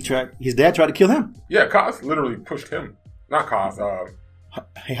his dad tried to kill him. Yeah, Kaz literally pushed him. Not Kaz.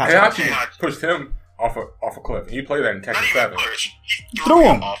 Heihachi pushed him off a cliff. And you play that in Tekken 7. He threw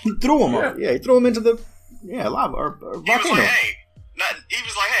him off. He threw him into the lava or volcano. He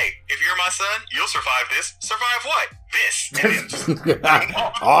was like, hey, if you're my son, you'll survive this. Survive what? This. And then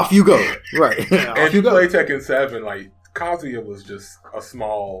off you go. Right. And you play Tekken 7, Kazuya was just a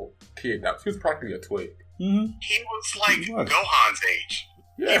small kid. He was practically a twig. Mm-hmm. He was like Gohan's age.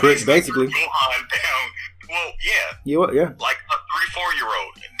 Yeah, basically. Gohan down. Well, yeah. Yeah. Like a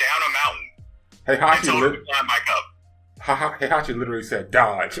 3-4-year-old down a mountain. Heihachi literally said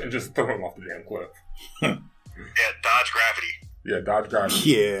dodge and just threw him off the damn cliff. Yeah, dodge gravity. Yeah, dodge gravity.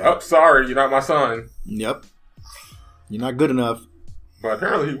 Yeah. Oh, sorry, you're not my son. Yep. You're not good enough. But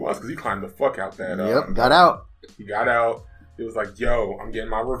apparently he was because he climbed the fuck out that. Got out. He got out. It was like, yo, I'm getting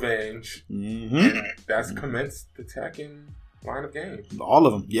my revenge. Mm-hmm. And that's commenced the Tekken line of games. All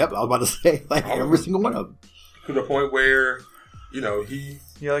of them. Yep, I was about to say, every single one of them. To the point where, he got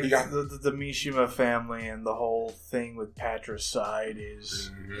the Mishima family and the whole thing with Patricide is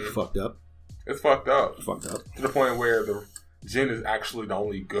fucked up. It's fucked up. To the point where the Jin is actually the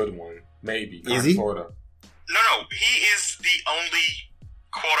only good one. Maybe. Is he? Sorta. No. He is the only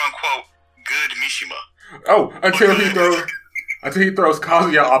quote-unquote good Mishima. Oh, until he throws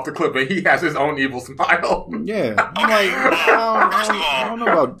Kazuya off the cliff and he has his own evil smile. Yeah. I'm like, first of all, I don't know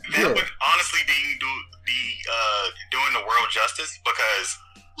about that would honestly be doing the world justice because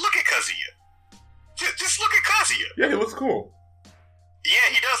look at Kazuya. Just look at Kazuya. Yeah, he looks cool. Yeah,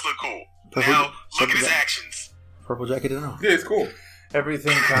 he does look cool. Now, look at his actions. Purple jacket and all. Yeah, it's cool.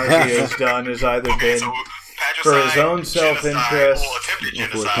 Everything Kazuya has done has either been for his own self-interest attempted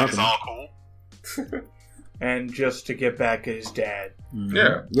genocide is all cool. and just to get back at his dad.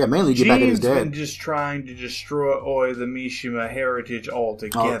 Yeah. Yeah, mainly get back at his Jin's dad. been just trying to destroy the Mishima heritage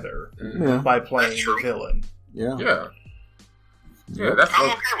altogether by playing the villain. Yeah. Yeah. Yeah, I'm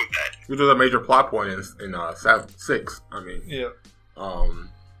okay with that. Which was a major plot point in 6. I mean,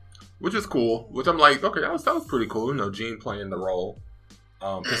 which is cool. Which I'm like, okay, that was pretty cool. Jin playing the role,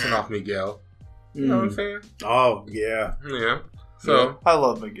 pissing off Miguel. You know what I'm saying? Oh yeah. Yeah. So I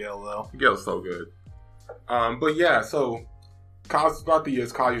love Miguel though. Miguel's so good. But yeah, so throughout the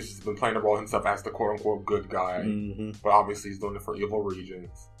years, Kazuya's just been playing the role himself as the quote-unquote good guy. Mm-hmm. But obviously he's doing it for evil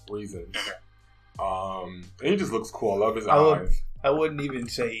reasons. And he just looks cool. I love his eyes. I wouldn't even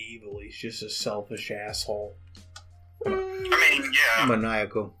say evil. He's just a selfish asshole. I mean, yeah.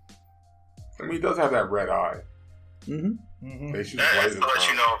 Maniacal. I mean, he does have that red eye. Mm-hmm. Mm-hmm. That's to let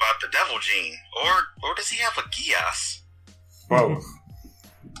you know about the devil gene. Or does he have a Gias? Both.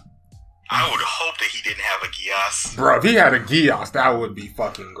 I would hope that he didn't have a Gias. Bro, if he had a Gias, that would be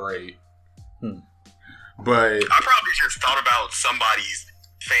fucking great. But I probably just thought about somebody's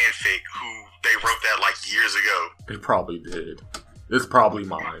fanfic who they wrote that like years ago. They probably did. It's probably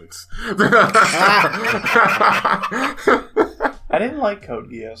mine. I didn't like Code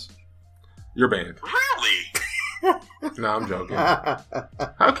Geass. You're banned. Really? No, I'm joking.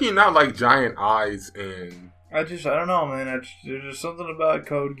 How can you not like giant eyes and... I don't know, man. There's just something about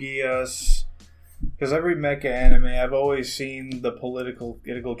Code Geass. Because every mecha anime, I've always seen the political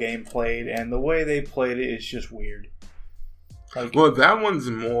game played, and the way they played it is just weird. Like, well, that one's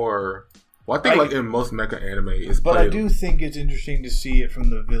more... Well, I think like in most mecha anime is But I do think it's interesting to see it from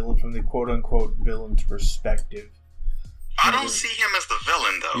the quote-unquote villain's perspective. I don't see him as the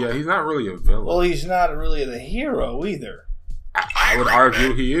villain, though. Yeah, he's not really a villain. Well, he's not really the hero, either. I would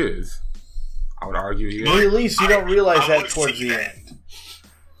argue he is. Well, at least you don't realize that towards the end.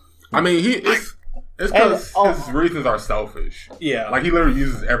 I mean, it's because his reasons are selfish. Yeah. Like, he literally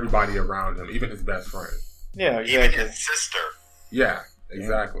uses everybody around him, even his best friend. Yeah, exactly. Even his sister. Yeah,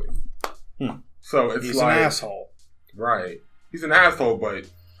 exactly. Yeah. So it's he's an asshole. Right. He's an asshole, but,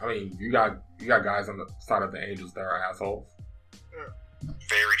 I mean, you got guys on the side of the angels that are assholes.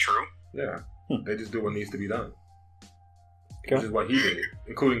 Very true. Yeah. They just do what needs to be done. Okay. Which is what he did,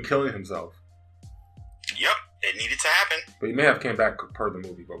 including killing himself. Yep, it needed to happen. But he may have came back per the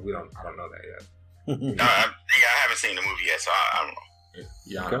movie, but I don't know that yet. I haven't seen the movie yet, so I don't know.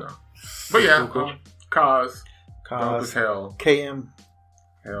 Yeah, I don't know. But yeah, Kaz. Dope as hell. KM.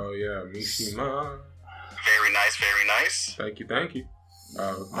 Hell yeah, Mishima. Very nice, very nice. Thank you.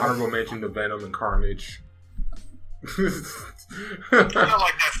 Honorable mention to Venom and Carnage. I feel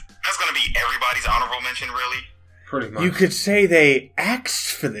like that's going to be everybody's honorable mention, really. Pretty much. You could say they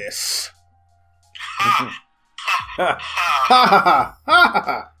asked for this.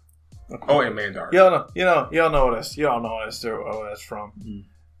 Oh, and Mandar. Y'all know what that's from.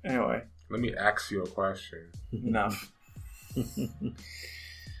 Anyway, let me ask you a question. Enough.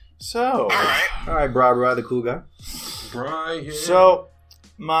 So, all right, Brian, the cool guy. Brian. So,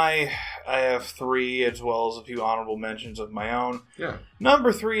 I have 3 as well as a few honorable mentions of my own. Yeah.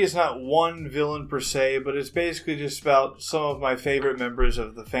 Number 3 is not one villain per se, but it's basically just about some of my favorite members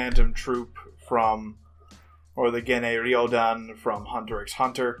of the Phantom Troop or the Gene Ryodan from Hunter x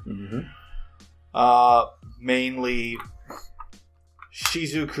Hunter. Mm-hmm. Mainly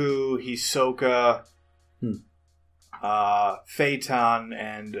Shizuku, Hisoka, Phaeton,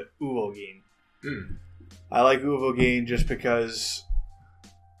 and Uvogin. I like Uvogin just because...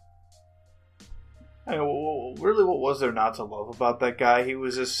 really, what was there not to love about that guy? He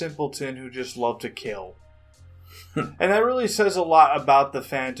was a simpleton who just loved to kill. And that really says a lot about the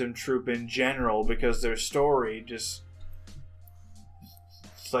Phantom Troop in general, because their story just...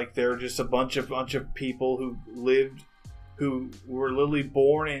 It's like they're just a bunch of people who were literally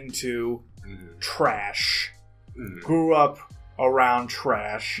born into trash, grew up around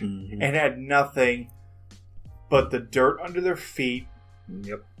trash, and had nothing but the dirt under their feet,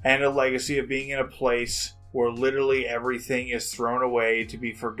 and a legacy of being in a place where literally everything is thrown away to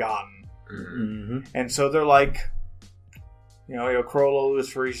be forgotten. And so they're like, Chrollo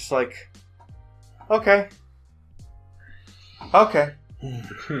is he's just like, okay.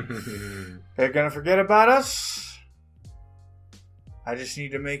 They're gonna forget about us. I just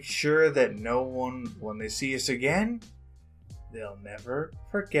need to make sure that no one, when they see us again, they'll never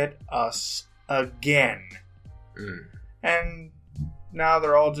forget us again. And now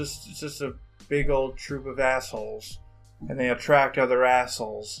they're all just a big old troop of assholes, and they attract other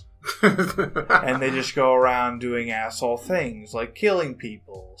assholes. And they just go around doing asshole things, like killing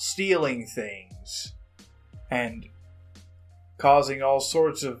people, stealing things, and causing all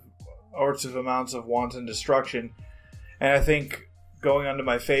sorts of amounts of wanton destruction. And I think, going on to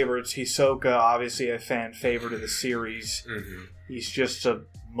my favorites, Hisoka, obviously a fan favorite of the series. He's just a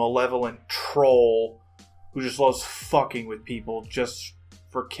malevolent troll who just loves fucking with people just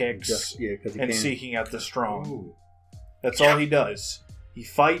for kicks and seeking out the strong. Ooh. That's all he does. He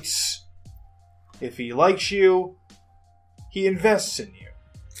fights. If he likes you, he invests in you.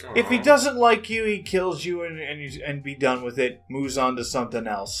 If he doesn't like you, he kills you and be done with it. Moves on to something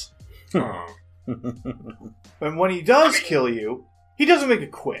else. And when he does kill you, he doesn't make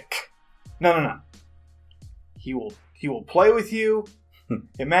it quick. No. He will play with you,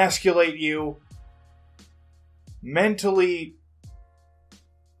 emasculate you, mentally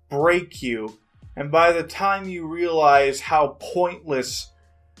break you, and by the time you realize how pointless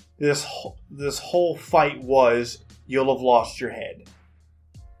this whole fight was, you'll have lost your head.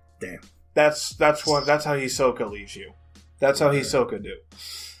 Damn. That's how Hisoka leaves you. That's how Hisoka do.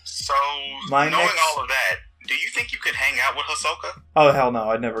 So, knowing all of that, do you think you could hang out with Hisoka? Oh, hell no.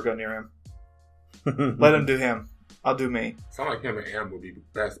 I'd never go near him. Let him do him. I'll do me. Sound like him and Am would be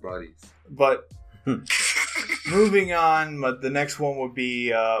best buddies. But, moving on, the next one would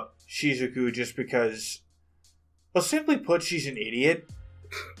be Shizuku, just because, well, simply put, she's an idiot.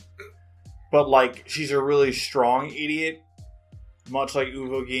 But, like, she's a really strong idiot. Much like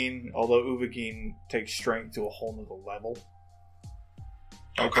Uvogin, although Uvogin takes strength to a whole nother level.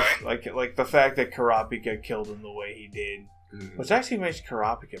 Okay. Like the fact that Kurapika killed him the way he did, which actually makes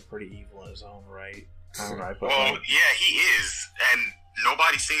Kurapika pretty evil in his own right. But well, yeah, he is, and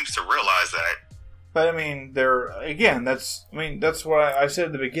nobody seems to realize that. But I mean, that's what I said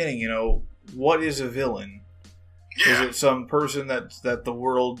at the beginning. You know, what is a villain? Yeah. Is it some person that the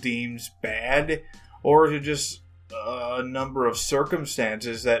world deems bad, or is it just a number of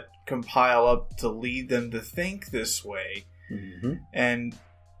circumstances that compile up to lead them to think this way? Mm-hmm. And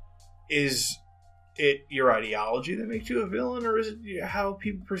is it your ideology that makes you a villain, or is it how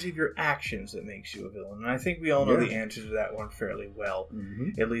people perceive your actions that makes you a villain? And I think we all know the answer to that one fairly well,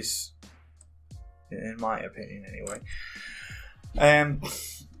 at least in my opinion, anyway. And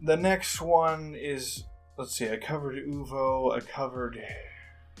the next one is, let's see, I covered Uvo, I covered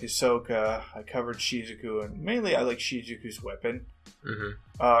Hisoka, I covered Shizuku, and mainly I like Shizuku's weapon.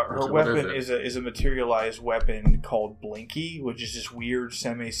 Her weapon is a materialized weapon called Blinky, which is this weird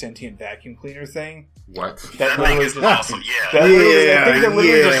semi-sentient vacuum cleaner thing. What? That thing is awesome, I think that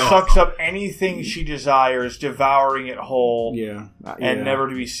literally just sucks up anything she desires, devouring it whole, and never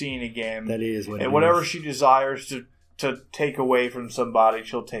to be seen again. That is what it is. And whatever she desires to take away from somebody,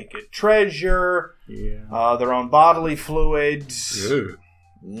 she'll take it. Treasure, their own bodily fluids. Ew.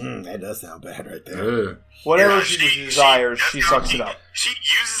 That does sound bad right there. Whatever she desires, she sucks it up. She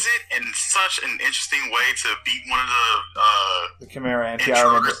uses it in such an interesting way to beat one of the Chimera Ant.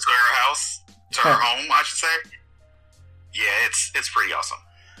 intruders to her house, to her home, I should say. Yeah, it's pretty awesome.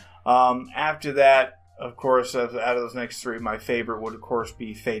 After that, of course, out of those next three, my favorite would, of course,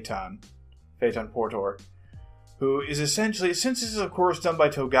 be Phaeton Portor, who is essentially, since this is, of course, done by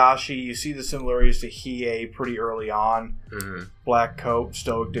Togashi, you see the similarities to Hiei pretty early on. Black coat,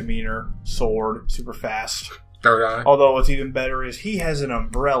 stoic demeanor, sword, super fast. Third eye. Although what's even better is he has an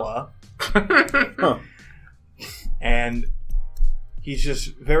umbrella. And he's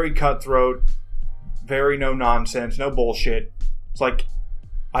just very cutthroat, very no nonsense, no bullshit. It's like,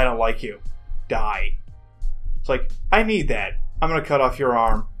 I don't like you. Die. It's like, I need that. I'm going to cut off your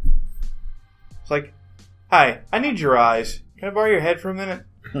arm. It's like, hi, I need your eyes. Can I borrow your head for a minute?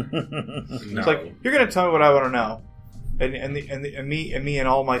 No. It's like, you're going to tell me what I want to know. And me and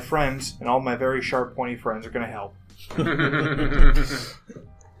all my friends and all my very sharp, pointy friends are going to help.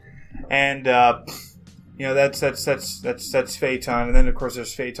 And that's Phaeton. And then of course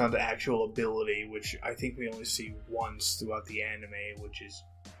there's Phaeton's actual ability, which I think we only see once throughout the anime, which is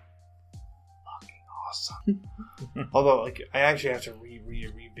fucking awesome. Although, like, I actually have to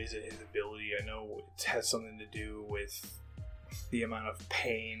revisit his ability. I know it has something to do with the amount of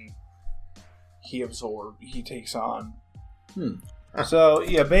pain he takes on. So,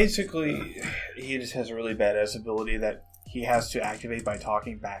 yeah, basically, he just has a really badass ability that he has to activate by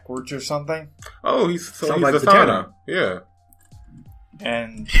talking backwards or something. Oh, he's like Zatanna. Yeah.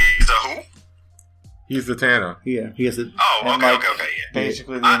 And he's a who? He's Zatanna. Yeah, he has a... Oh, okay, yeah.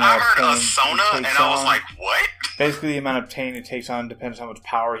 Basically, the I amount heard of pain Asona, and I was like, what? Basically, the amount of pain it takes on depends on how much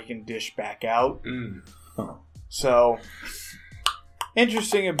power he can dish back out. Huh. So,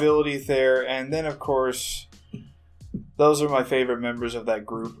 interesting ability there. And then, of course, those are my favorite members of that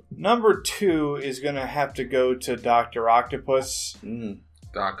group. Number 2 is going to have to go to Dr. Octopus.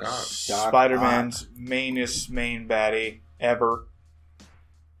 Doc Ock. Spider-Man's main baddie ever.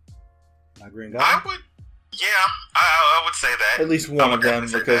 Not Green I Goblin? would say that. At least one of them,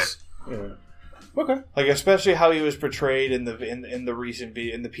 because... Okay. Like, especially how he was portrayed in the recent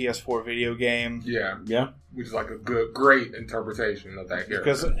in the PS4 video game. Yeah. Which is like a great interpretation of that character.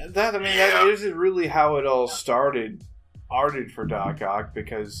 Because that is really how it all started for Doc Ock,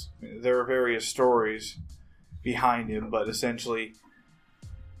 because there are various stories behind him, but essentially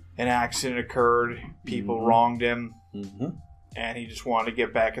an accident occurred, people wronged him, and he just wanted to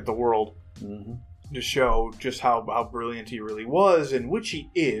get back at the world Mm-hmm. to show just how brilliant he really was, and which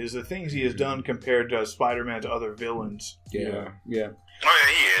he is. The things he has done compared to Spider-Man's other villains. Yeah. Oh yeah,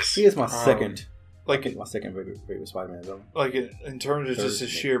 he is. He is my second. Like My second favorite Spider-Man villain. Like in terms of just his Third,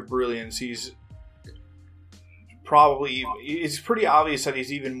 sheer brilliance, he's probably. It's pretty obvious that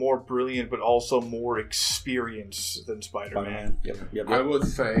he's even more brilliant, but also more experienced than Spider-Man. Yep. I would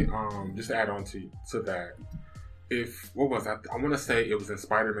say, just to add on to that, what was that? I want to say it was in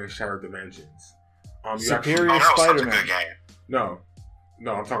Spider-Man Shattered Dimensions. Superior that was such a Spider-Man. good game. No,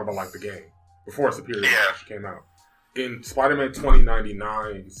 I'm talking about like the game before Superior actually came out. In Spider-Man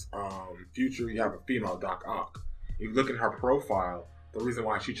 2099's future, you have a female Doc Ock. If you look at her profile, the reason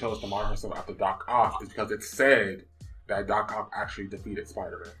why she chose to model herself after Doc Ock is because it said that Doc Ock actually defeated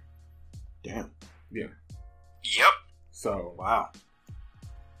Spider-Man. Damn. Yeah. Yep. So Wow.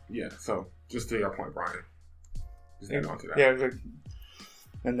 yeah. So just to your point, Brian. Just add on to that. Yeah,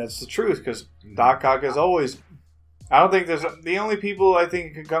 and that's the truth, because Doc Ock is always. I don't think there's the only people I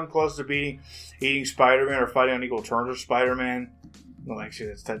think can come close to eating Spider-Man or fighting on equal terms with Spider-Man. Well,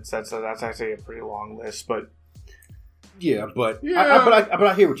 actually, that's actually a pretty long list, but Yeah, but Yeah. but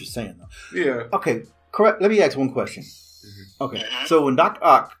I hear what you're saying though. Yeah. Okay, correct. Let me ask one question. Okay, so when Doc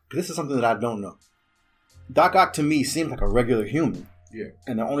Ock, this is something that I don't know. Doc Ock to me seems like a regular human. Yeah.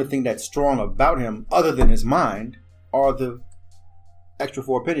 And the only thing that's strong about him, other than his mind, are the extra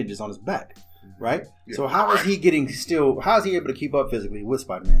 4 appendages on his back, right? Yeah. So how is he how is he able to keep up physically with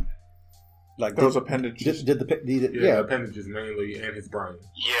Spider-Man? Like those appendages. The appendages mainly and his brain.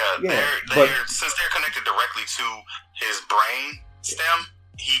 Yeah, but since they're connected directly to his brain stem,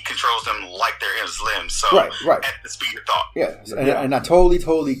 he controls them like they're his limbs. So right. at the speed of thought. Yeah, and I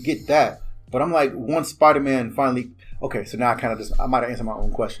totally get that. But I'm like, once Spider-Man finally... Okay, so now I might have answered my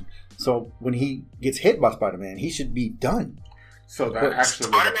own question. So when he gets hit by Spider-Man, he should be done. So that actually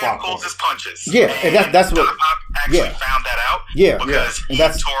Spider-Man pulls his punches. Yeah, and that's what... Doc Ock actually found that out. Yeah, because and he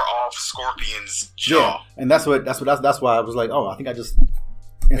tore off Scorpion's jaw. Yeah, and that's why I was like, oh, I think I just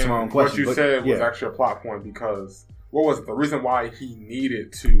answered my own question. What you said was actually a plot point, because what was it? The reason why he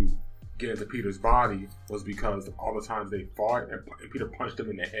needed to get into Peter's body was because all the times they fought and Peter punched him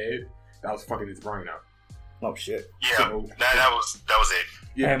in the head, that was fucking his brain up. Oh shit! Yeah, so, that was it.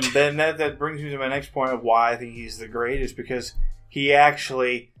 Yeah. And then that brings me to my next point of why I think he's the greatest, because he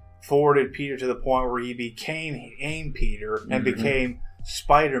actually forwarded Peter to the point where he became Peter and became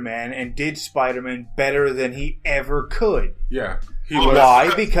Spider-Man and did Spider-Man better than he ever could. Yeah.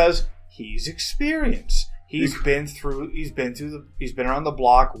 Why? Because he's experienced. He's been around the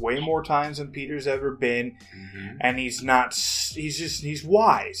block way more times than Peter's ever been, and he's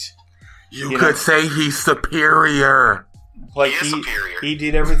wise. You could say he's superior. Like superior. He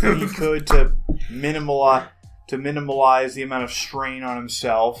did everything he could to minimalize the amount of strain on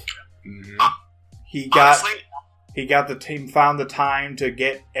himself. He found the time to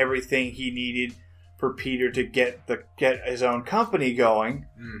get everything he needed for Peter to get his own company going,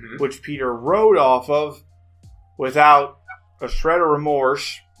 which Peter rode off of without a shred of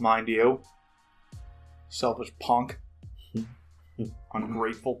remorse, mind you. Selfish punk.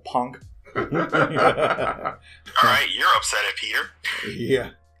 Ungrateful punk. Alright, you're upset at Peter. Yeah.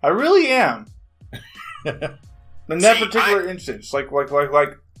 I really am. In that particular instance, like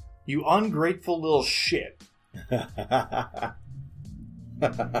you ungrateful little shit. I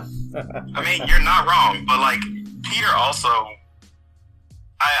mean, you're not wrong, but like Peter also,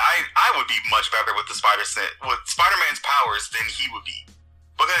 I would be much better with with Spider-Man's powers than he would be,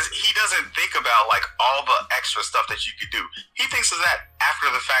 because he doesn't think about like all the extra stuff that you could do. He thinks of that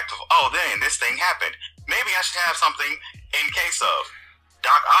after the fact of, oh, dang, this thing happened. Maybe I should have something in case of.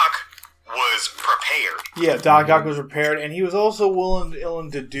 Doc Ock was prepared. Yeah, Doc Ock was prepared, and he was also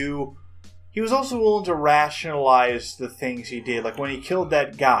willing to rationalize the things he did. Like when he killed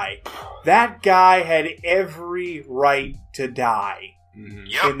that guy had every right to die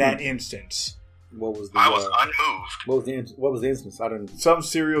in that instance. I was unmoved. What was the instance? I didn't. Some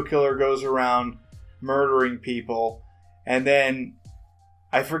serial killer goes around murdering people, and then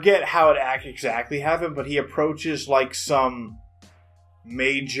I forget how it exactly happened, but he approaches like some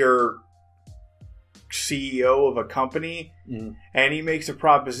major CEO of a company, and he makes a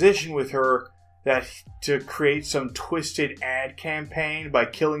proposition with her that to create some twisted ad campaign by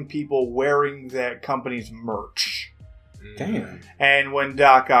killing people wearing that company's merch. Damn. And when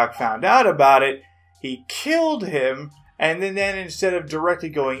Doc Ock found out about it, he killed him, and then instead of directly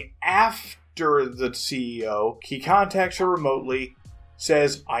going after the CEO, he contacts her remotely,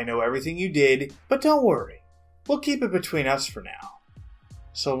 says, I know everything you did, but don't worry. We'll keep it between us for now.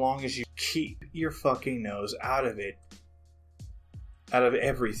 So long as you keep your fucking nose out of it. out of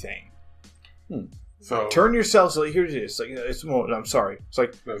everything. So Turn yourself. So here it is. Like it's. I'm sorry. It's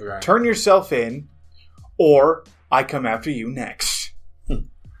like that's right. turn yourself in, or I come after you next.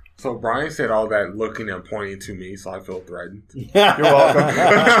 So Brian said all that looking and pointing to me, so I feel threatened. You're welcome.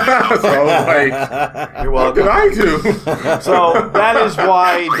 So I was like, You're what welcome. did I do? So that is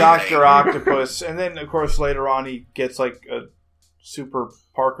why Dr. Octopus, and then of course later on he gets like a Super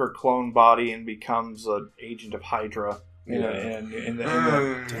Parker clone body and becomes an agent of Hydra in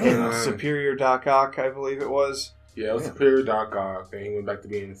the Superior Doc Ock, I believe it was. Yeah, it was Superior Doc Ock. Then he went back to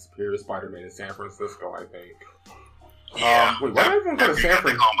being Superior Spider-Man in San Francisco, I think. Yeah. Wait, why did everyone go to San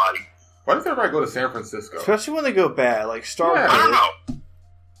Francisco? Why does everybody go to San Francisco? Especially when they go bad, like Star Yeah. I don't Wars.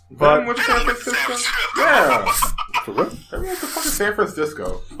 know. Everyone went to San I don't know. Francisco? San Yeah. For real? Everyone went to fucking San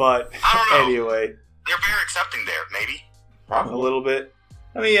Francisco. But I don't know. anyway, They're very accepting there, maybe. a Probably. little bit.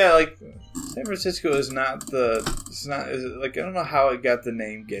 I mean, yeah, like San Francisco is not the. It's not. Is it, like I don't know how it got the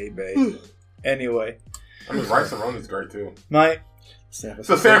name Gay Bay. Anyway, I mean, Rice and Ronnie's great too. my It's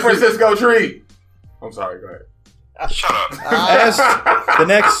a San Francisco treat. I'm sorry, go ahead. Shut up. as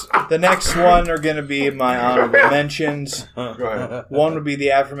the next one are going to be my honorable mentions. Go ahead. One would be the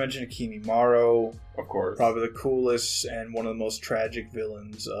aforementioned Kimimaro, Of course. probably the coolest and one of the most tragic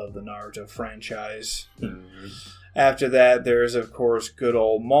villains of the Naruto franchise. Mhm. After that, there's of course good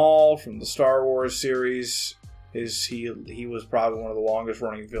old Maul from the Star Wars series. He was probably one of the longest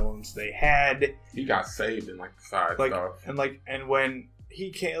running villains they had. He got saved in like the side Like stuff. and when he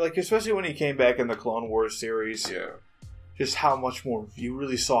came, like especially when he came back in the Clone Wars series, Yeah. just how much more you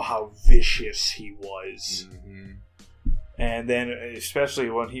really saw how vicious he was. Mhm. And then especially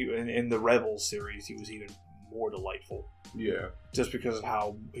when he in the Rebels series, he was even more delightful. Yeah. Just because of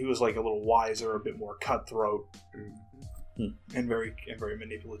how he was like a little wiser, a bit more cutthroat, Mhm. and very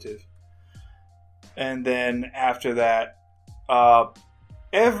manipulative. And then after that,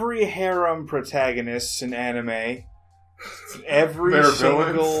 every harem protagonist in anime, every They're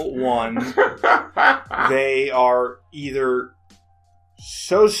single villains. one, they are either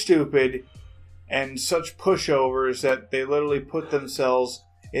so stupid and such pushovers that they literally put themselves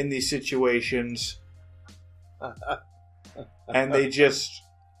in these situations and they just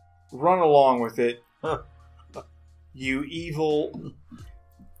run along with it. You evil,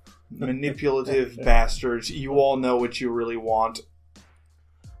 manipulative bastards. You all know what you really want.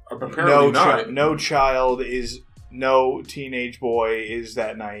 Apparently not. No child is, no teenage boy is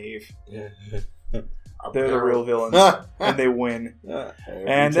that naive. They're the real villains, and they win.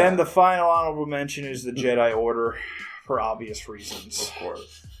 And then the final honorable mention is the Jedi Order, for obvious reasons. Of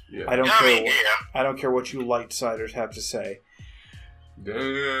course. Yeah. I don't I care. mean, yeah. I don't care what you lightsiders have to say.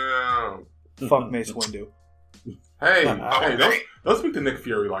 Damn. Fuck Mace Windu. Hey, Okay. don't speak to Nick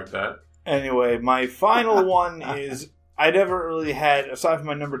Fury like that. Anyway, my final one is I never really had, aside from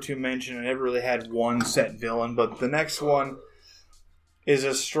my number 2 mention, I never really had one set villain, but the next one is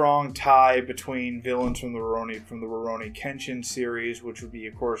a strong tie between villains from the Rurouni Kenshin series, which would be,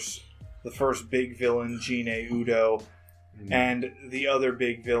 of course, the first big villain, Jinei Udo, and the other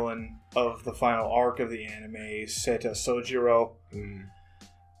big villain of the final arc of the anime, Seta Sojiro. Mm.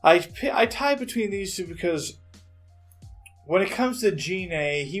 I tie between these two because when it comes to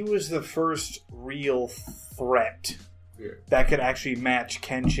Jinei, he was the first real threat that could actually match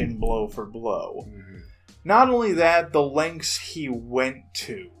Kenshin blow for blow. Mm-hmm. Not only that, the lengths he went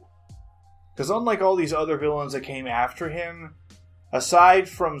to. Because unlike all these other villains that came after him, aside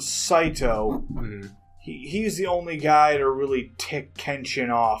from Saito, Mm-hmm. he's the only guy to really tick Kenshin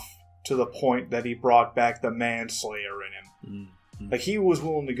off to the point that he brought back the Manslayer in him. Mm-hmm. Like, he was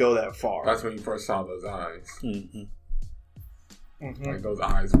willing to go that far. That's when you first saw those eyes. Mm-hmm. Like, those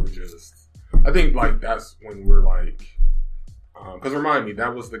eyes were just... I think, like, that's when we're, like... Because remind me,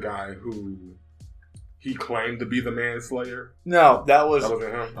 that was the guy who... He claimed to be the Manslayer? No, that wasn't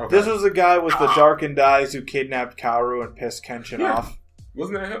him? Okay. This was the guy with the darkened eyes who kidnapped Kaoru and pissed Kenshin off.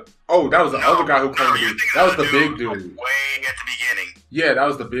 Wasn't that him? Oh, that was the other guy who claimed to you're be... thinking That was of the big dude dude. Way at the beginning. Yeah, that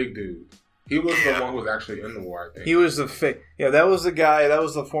was the big dude. He was the one who was actually in the war, I think. He was the that was the guy, that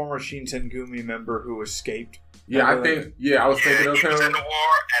was the former Shinsengumi member who escaped. Yeah, I think... Yeah, I was thinking of he was in him. the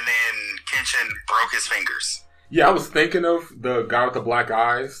war, and then Kenshin broke his fingers. Yeah, I was thinking of the guy with the black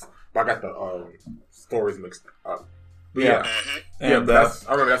eyes, but I got the stories mixed up. But yeah. Mm-hmm. Yeah, And, but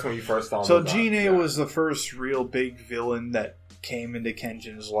I remember that's when you first saw so those Jinei eyes. was the first real big villain that came into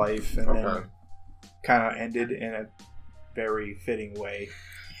Kenshin's life and then kind of ended in a very fitting way,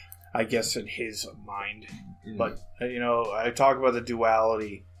 I guess, in his mind. Mm. But, I talk about the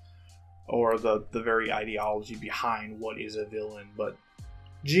duality or the very ideology behind what is a villain, but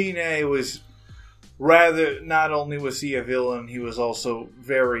Jinei was rather, not only was he a villain, he was also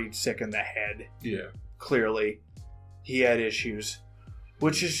very sick in the head. Yeah. Clearly, he had issues,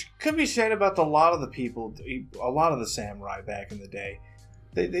 which could be said about a lot of the samurai back in the day.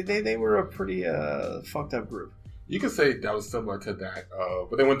 They were a pretty fucked up group. You could say that was similar to that,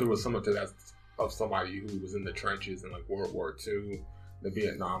 but they went through was similar to that of somebody who was in the trenches in like World War II, the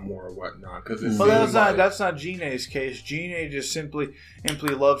Vietnam War or whatnot. Because that's not Jine's case. Jine just simply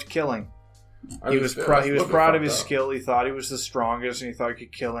loved killing. He was proud of his skill. He thought he was the strongest, and he thought he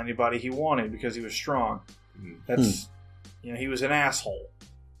could kill anybody he wanted because he was strong. That's he was an asshole,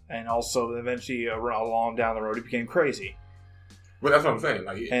 and also eventually along down the road he became crazy. But that's what I'm saying.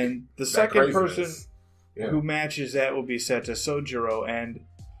 Like, and the second person who matches that will be set to Sojiro, and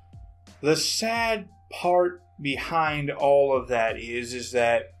the sad part behind all of that is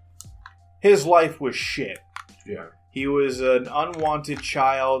that his life was shit. Yeah. He was an unwanted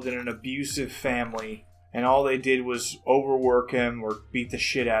child in an abusive family, and all they did was overwork him or beat the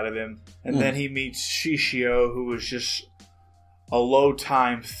shit out of him. And then he meets Shishio, who was just a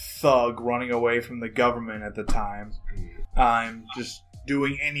low-time thug running away from the government at the time. Just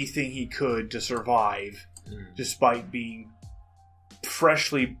doing anything he could to survive, despite being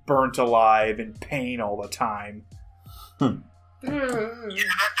freshly burnt alive in pain all the time. Yeah,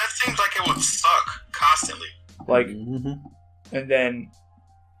 that seems like it would suck constantly. Like, and then...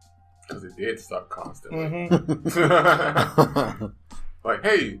 Because it did suck constantly. Like,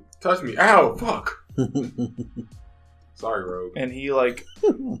 hey, touch me. Ow, fuck. Sorry, Rogue. And he, like,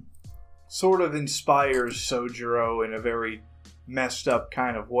 sort of inspires Sojiro in a very messed up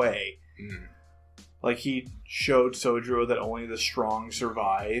kind of way. Like, he showed Sojiro that only the strong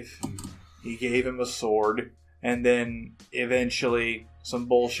survive. He gave him a sword. And then, eventually, some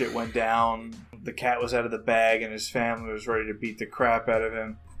bullshit went down. The cat was out of the bag, and his family was ready to beat the crap out of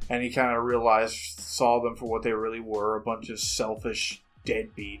him. And he kind of saw them for what they really were, a bunch of selfish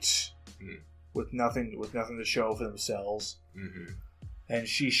deadbeats with nothing to show for themselves. And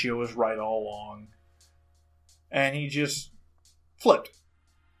Shishio was right all along. And he just flipped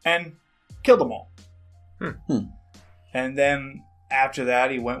and killed them all. And then after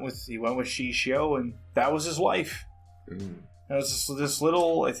that, he went with Shishio, and that was his life. It was this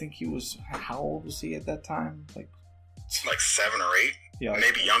little. I think he was. How old was he at that time? Like 7 or 8. Yeah,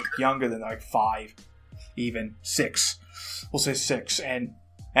 maybe younger. Younger than like 5, even 6. We'll say 6. And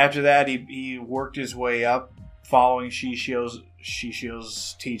after that, he worked his way up, following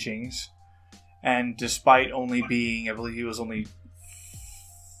Shishio's teachings. And despite only being, I believe he was only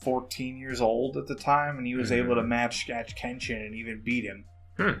 14 years old at the time, and he was able to match Kenshin and even beat him.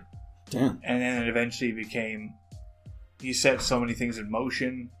 Damn. And then it eventually became. He set so many things in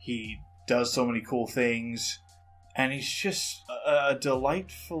motion. He does so many cool things. And he's just a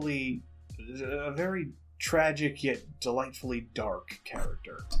very tragic yet delightfully dark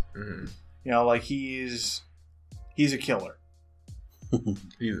character. Like he's a killer.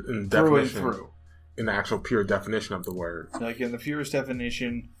 He's in through and through. In the actual pure definition of the word. Like in the purest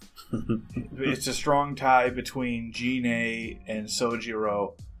definition, it's a strong tie between Jine and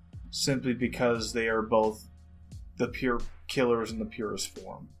Sojiro simply because they are both the pure killers in the purest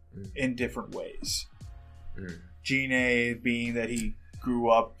form in different ways. Jine being that he grew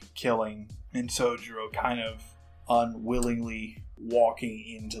up killing, and Sojiro kind of unwillingly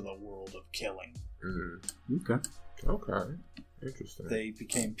walking into the world of killing. Okay. Interesting. They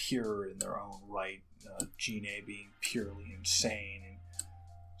became pure in their own right. Jine being purely insane, and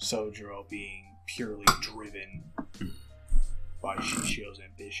Sojiro being purely driven by Shishio's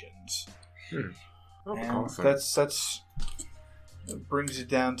ambitions. Okay. And that's it brings it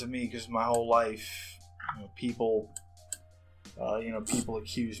down to me because my whole life, people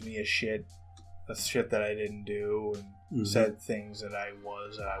accuse me of shit that I didn't do, and said things that I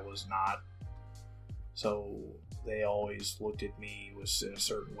was not. So they always looked at me in a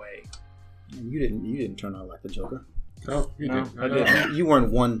certain way. You didn't turn out like the Joker. No, I didn't. You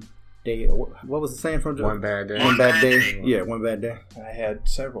weren't one day. What was the saying from Joker? One bad day. One bad day. Yeah, one bad day. I had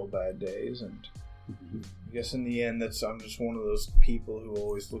several bad days, and I guess in the end, I'm just one of those people who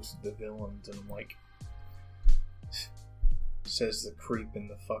always looks at the villains and I'm like, says the creep in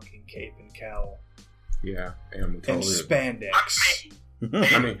the fucking cape and cowl. Yeah, and totally spandex.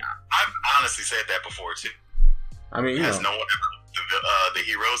 I mean, I've honestly said that before too. I mean, has no one ever the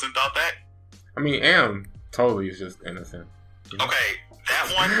heroes and thought that? I mean, Am totally is just innocent. Okay,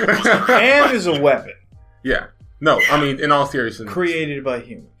 that one was Am is a weapon. Yeah. No, I mean, in all seriousness. Created by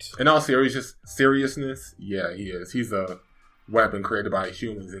humans. In all seriousness, yeah, he is. He's a weapon created by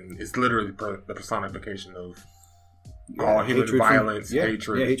humans, and it's literally the personification of all human hatred violence, from- yeah,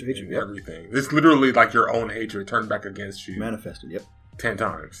 hatred, yeah, hatred, and yep. everything. It's literally like your own hatred turned back against you Manifested. Yep. 10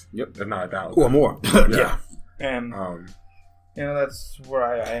 times. Yep. If not 1,000. Or more. Yeah. And Um, that's where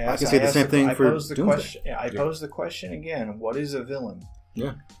I asked. can say the same thing I for posed the Doomsday. question. I posed the question again. What is a villain?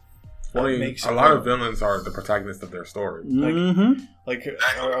 Yeah. What I mean, makes a lot of villains are the protagonists of their story. Mm-hmm. Like,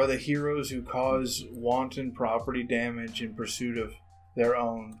 are the heroes who cause wanton property damage in pursuit of their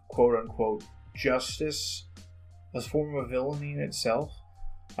own quote-unquote justice a form of villainy in itself?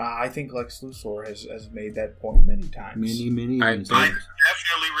 I think Lex Luthor has made that point many times. Many. I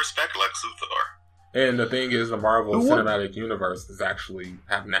definitely respect Lex Luthor. And the thing is, the Marvel But what- Cinematic Universe is actually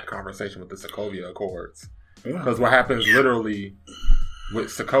having that conversation with the Sokovia Accords. Yeah. Because what happens literally with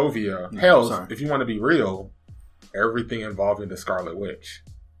Sokovia, hell, Sorry. if you want to be real, everything involving the Scarlet Witch.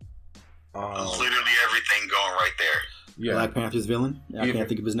 Literally everything going right there. Yeah. Black Panther's villain. I Even can't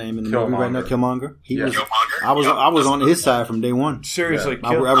think of his name in the movie right now. Killmonger. Yeah. Killmonger. I was on his side from day one. Seriously,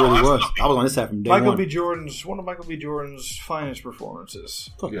 I really was. I was on his side from day Michael one. B. Jordan's one of Michael B. Jordan's finest performances,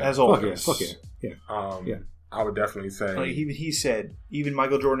 Fuck yeah. as Fuck always. yeah. Yeah. I would definitely say Like he said, even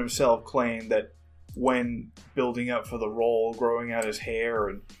Michael Jordan himself claimed that when building up for the role, growing out his hair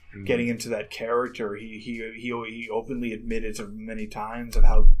and getting into that character, he openly admitted to many times of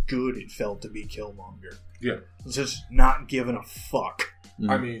how good it felt to be Killmonger. Yeah. Just not giving a fuck.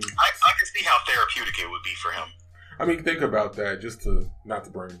 I mean, I can see how therapeutic it would be for him. I mean, think about that. Just to not to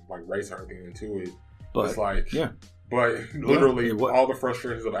bring like race or anything into it, But it's like, yeah. But literally, it was- all the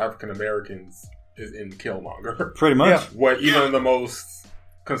frustrations of African Americans is in Killmonger. Pretty much. Yeah. What even the most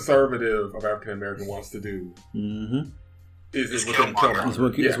conservative of African American wants to do Mm-hmm. is It's within Killmonger.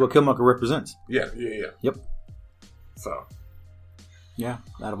 Killmonger. It's what Killmonger represents. Yeah. Yep. So, Yeah.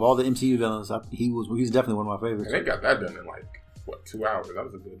 Out of all the MCU villains, he's definitely one of my favorites. and they got that done in like 2 hours. That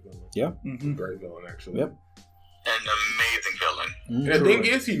was a good villain. Yeah. Mm-hmm. Great villain, actually. Yep. An amazing villain. Mm-hmm. And the thing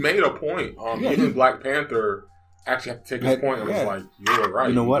is, he made a point. Yeah, Even he- Black Panther actually had to take his point and was yeah. like, "You were right."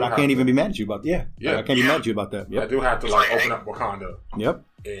 You know what? do I have can't to- even be mad at you about that. Yeah. Yeah. I can't be mad at you about that. I Yep. do have to like open up Wakanda, Yep.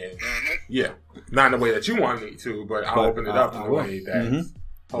 and Mm-hmm. yeah, not in the way that you want me to, but I'll But open it up in I a will. way that Mhm.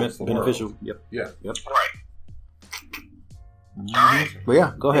 helps the Beneficial. world. Yep. Yeah. Yep. Right. Mhm. All right. But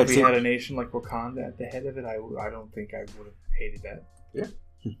yeah, go ahead. If we Sid. had a nation like Wakanda at the head of it, I don't think I would have hated that.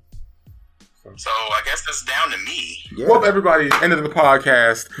 So I guess that's down to me. Yeah. Well, everybody, end of the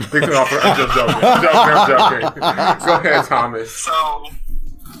podcast. Thanks for offering. I'm just joking. I'm joking. Go ahead, Thomas. So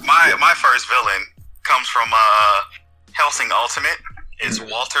my first villain comes from Helsing Ultimate. Is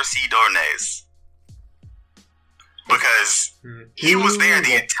Walter C. Dornez. Because he was there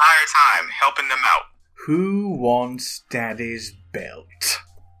the entire time helping them out. Who wants Daddy's belt?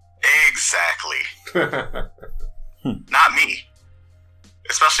 Exactly. Not me.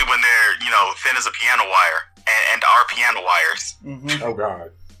 Especially when they're, thin as a piano wire and are piano wires. Mm-hmm. Oh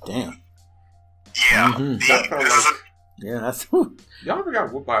God. Damn. Yeah. Mhm. This is Yeah, that's Y'all ever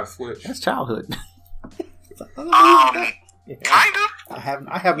got whooped by a switch? that's childhood. kind of. I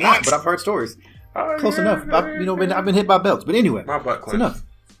have not, but I've heard stories. Oh, Close yeah, enough. I've been hit by belts, but anyway, My butt it's clenched. enough.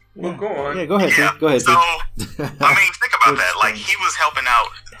 Well, go on. Yeah, go ahead. Yeah. Sid. Go ahead. So, Sid. I mean, think about that. Like, he was helping out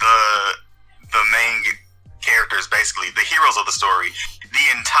the main characters, basically, the heroes of the story, the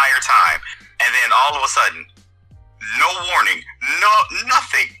entire time. And then all of a sudden, no warning,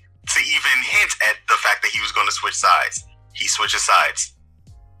 nothing to even hint at the fact that he was going to switch sides. He switches sides.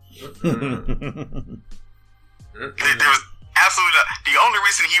 There was absolutely the only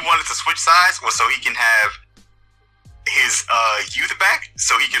reason he wanted to switch sides was so he can have his youth back,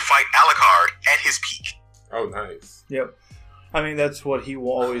 so he could fight Alucard at his peak. Oh, nice. Yep. I mean, that's what he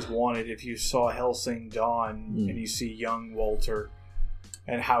always wanted. If you saw Helsing Dawn and you see young Walter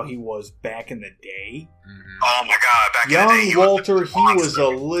and how he was back in the day, Oh my God! Back in the day, young he Walter, was he was a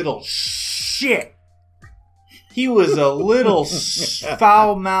little shit. He was a little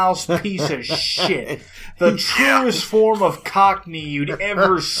foul-mouthed piece of shit. The truest form of cockney you'd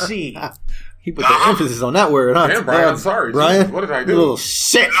ever see. He put the emphasis on that word, huh? Damn, Brian, I'm sorry. Brian, Jesus, what did I you do? little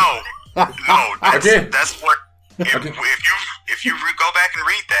shit. no. Again. That's what. If you go back and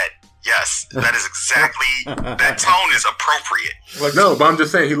read that, yes, that is exactly that tone is appropriate. Like, no, but I'm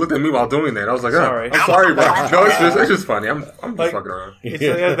just saying, he looked at me while doing that. I was like, Sorry. I'm sorry, bro. No, it's just funny. I'm just Like- fucking around. It's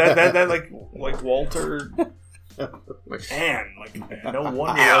that like Walter. Like, Man, no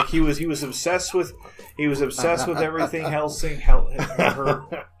wonder. Yeah. Like he was obsessed with everything Helsing, her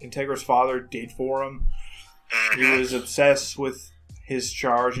Integra's father did for him. He was obsessed with his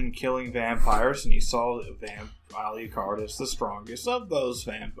charge in killing vampires, and he saw Alucard as the strongest of those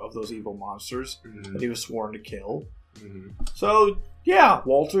evil monsters that he was sworn to kill. So yeah,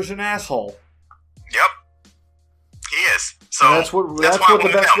 Walter's an asshole. Yep. He is. So and that's what the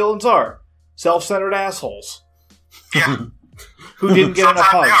best villains are. Self-centered assholes. Yeah. Who didn't get enough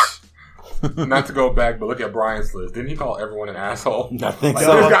hugs. Not to go back, but look at Brian's list. Didn't he call everyone an asshole? I think Like,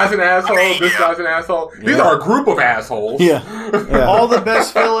 so. this guy's an asshole. This guy's an asshole. These are a group of assholes. Yeah. All the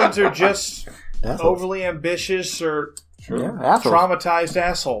best villains are just Assholes. overly ambitious or Yeah, assholes. traumatized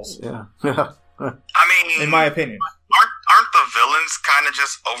assholes. Yeah. I mean, In my opinion. aren't the villains kind of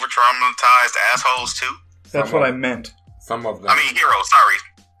just over traumatized assholes too? That's what I meant. Some of them. I mean, heroes. Sorry,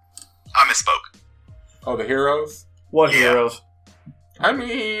 I misspoke. Oh, the heroes? What Yeah. heroes? I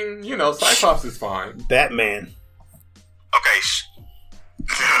mean, you know, Cyclops is fine. Batman. Okay.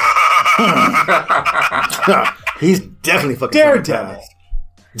 He's definitely fucking Daredevil.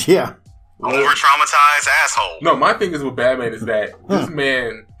 traumatized. Yeah. Over traumatized asshole. No, my thing is with Batman is that this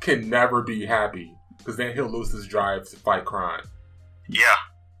man can never be happy because then he'll lose his drive to fight crime. Yeah.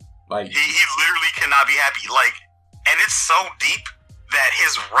 Like, He literally cannot be happy. Like, and it's so deep that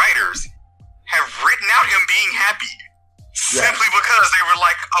his writers have written out him being happy. Simply because they were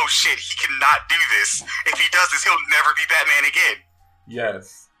like, oh shit, he cannot do this. If he does this, he'll never be Batman again.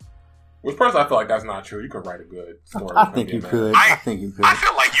 yes. Which personally, I feel like that's not true. You could write a good story. I with think him you being could. mad. I think you could. I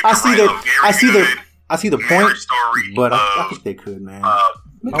feel like you I could see write the. a very I see the. good I see the point, marriage story but I of, think they could, man. I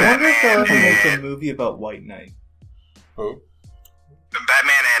wonder if they'll ever Batman make a and movie about White Knight. Who?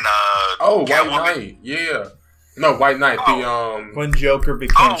 Batman and Oh, White Catwoman. Knight. Yeah. No, White Knight. The When Joker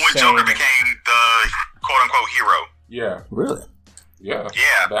became Oh, when sane. Joker became the quote unquote hero. Yeah. Really? Yeah.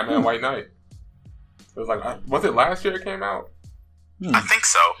 Yeah. Batman White Knight. It was like, was it last year it came out? I think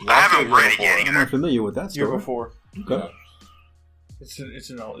so. I Last haven't year, read it year yet before. I'm either. not familiar with that Year story. before. Okay. It's set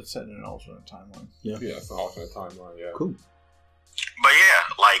in an alternate timeline. Yeah, it's an alternate timeline, yeah. Cool. But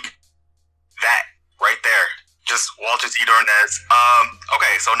yeah, like that right there. Just Walter T. Dornez.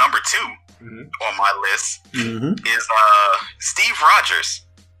 Okay, so number 2 on my list Mm-hmm. is Steve Rogers,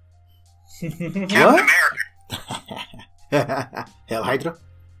 Captain America. Hell Hydra?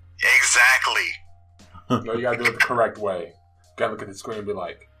 Exactly. No, you gotta do it the correct way. You gotta look at the screen and be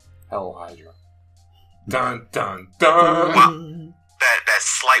like, Hell Hydra. Dun, dun, dun. That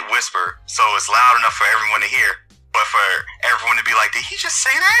slight whisper, so it's loud enough for everyone to hear, but for everyone to be like, did he just say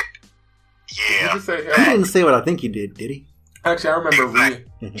that? Did you Yeah, just say He Hell? didn't say what I think he did he? Actually, I remember reading.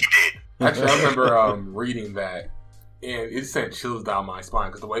 he did. Actually, I remember reading that, and it sent chills down my spine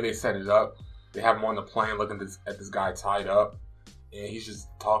because the way they set it up, they have him on the plane looking at this guy tied up, and he's just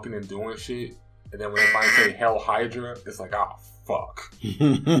talking and doing shit. And then when they finally say Hell Hydra, it's like, oh fuck.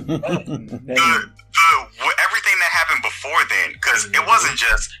 Everything that happened before then, because it wasn't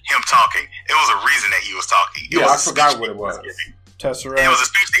just him talking, it was a reason that he was talking. It Yeah, I was a forgot speech what that it he was. giving. Tesseract. It was a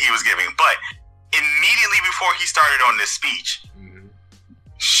speech that he was giving, but immediately before he started on this speech,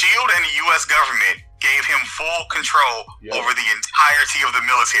 SHIELD and the U.S. government gave him full control over the entirety of the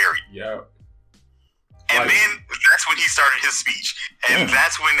military. Yeah. And then that's when he started his speech. And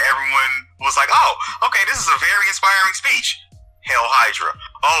that's when everyone was like, oh, okay, this is a very inspiring speech. Hell Hydra.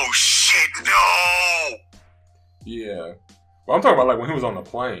 Oh, shit, no! Yeah. Well, I'm talking about like when he was on the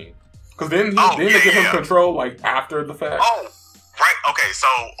plane. Because then they give him control like after the fact. Oh, right. Okay, so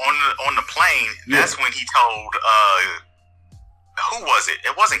on the plane, that's when he told, who was it?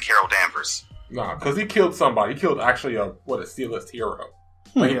 It wasn't Carol Danvers. Nah, because he killed somebody. He killed actually a C-list hero.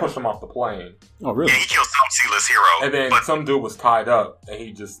 Like he pushed him off the plane. Oh, really? Yeah, he killed some C-list hero. And then but, some dude was tied up, and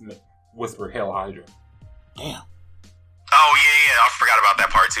he just whispered "Hell Hydra." Damn. oh, yeah, I forgot about that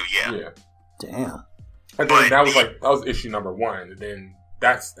part too, yeah. Damn. And then that was issue number 1. And then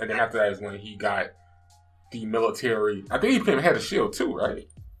after that is when he got the military. I think he became head of SHIELD too, right?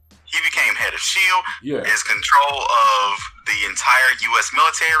 He became head of SHIELD. Yeah. His control of the entire U.S.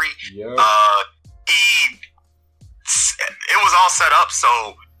 military. Yeah. It was all set up so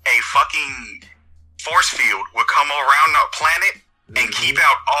a fucking force field would come around our planet and keep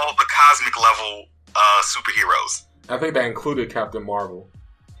out all the cosmic level superheroes. I think that included Captain Marvel.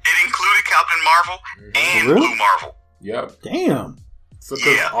 It included Captain Marvel and Really? Blue Marvel. Yep. Damn. So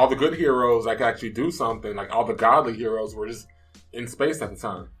all the good heroes like actually do something. Like all the godly heroes were just in space at the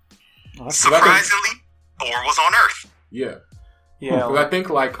time. Surprisingly, Thor was on Earth. Yeah. Yeah. Because I think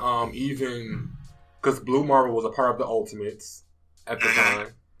like even because Blue Marvel was a part of the Ultimates at the time.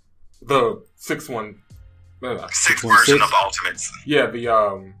 The sixth version of the Ultimates. Yeah, the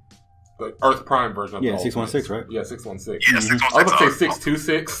Earth Prime version of the Ultimates. 616, right? Yeah, 616. Yeah, 616. I was going to say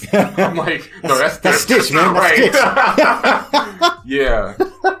 626. I'm like, no, that's Stitch, man. right. That's Stitch. Yeah.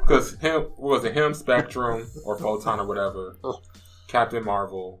 Because him, Spectrum, or Photon, or whatever, Captain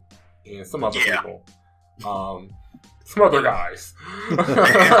Marvel, and some other people. some other guys. It's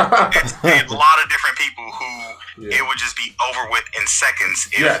a lot of different people who it would just be over with in seconds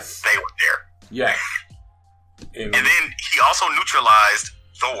if they were there. Yes. And then he also neutralized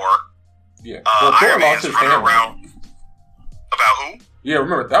Thor. Yeah. Iron Man's running around. About who? Yeah,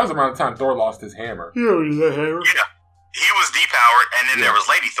 remember, that was around the time Thor lost his hammer. Yeah, he was depowered, and then there was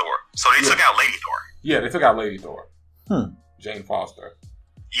Lady Thor. So they took out Lady Thor. Yeah, they took out Lady Thor. Jane Foster.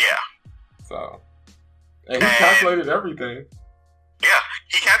 Yeah. So. And he calculated everything. Yeah,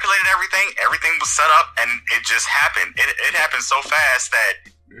 he calculated everything. Everything was set up, and it just happened. It happened so fast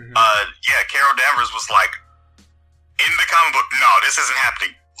that, Carol Danvers was like, in the comic book, no, this isn't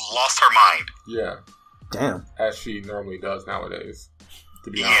happening. Lost her mind. Yeah. Damn. As she normally does nowadays.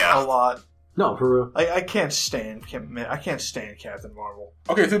 To be honest. A lot. No, for real. I can't stand Captain Marvel.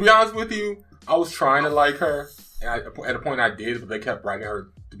 Okay, to be honest with you, I was trying to like her, and at a point I did, but they kept writing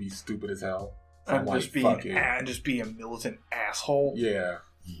her to be stupid as hell. So And just be a militant asshole. Yeah.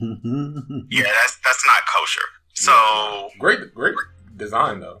 Yeah, that's not kosher. So great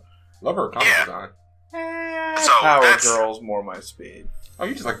design though. Love her comic design. So Power Girl's more my speed. Oh,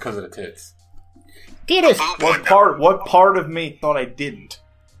 you just like because of the tits. Get it. What part of me thought I didn't?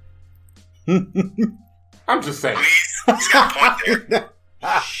 I'm just saying. He's got a point there.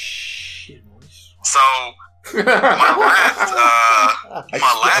 Shit. So my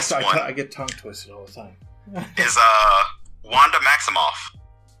last one. I get tongue twisted all the time. Is Wanda Maximoff.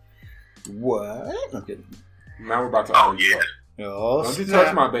 What? I'm kidding. Now we're about to argue. Oh, don't you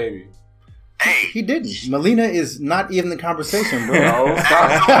touch my baby. Hey. He didn't. Melina is not even in the conversation, bro. No, stop.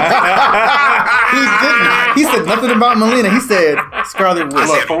 He didn't. He said nothing about Melina. He said Scarlet Witch.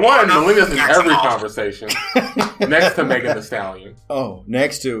 Look, for one, Melina's in every conversation. Next to Megan Thee Stallion. Oh,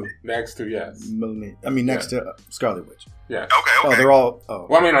 next to yes. Melina. I mean, next to Scarlet Witch. Yeah. Okay. Oh, they're all. Oh.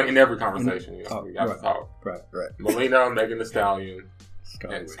 Well, I mean, like in every conversation. You got to right. talk. Right. Melina, Megan Thee Stallion,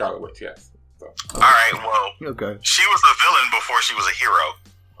 and Scarlet Witch. Yes. So. All right. Well. Okay. She was a villain before she was a hero.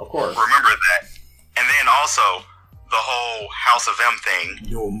 Of course. Remember that. And then also the whole House of M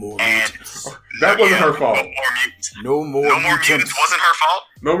thing. No more mutants. That wasn't her fault. No more mutants. No more mutants wasn't her fault?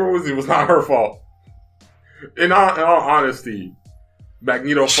 No more mutants was not her fault. In all honesty,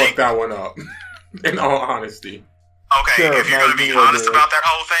 Magneto fucked that one up. In all honesty. Okay, if you're going to be honest about that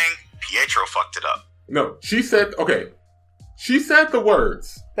whole thing, Pietro fucked it up. No, she said the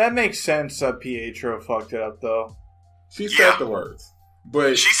words. That makes sense that Pietro fucked it up, though. She said the words.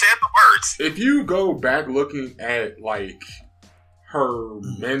 But she said the words. If you go back looking at like her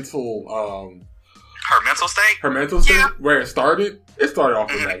mental state, where it started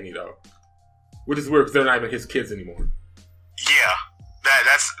off with Magneto, which is weird because they're not even his kids anymore. Yeah,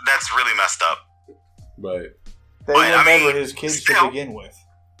 that's really messed up. But they were never his kids to begin with.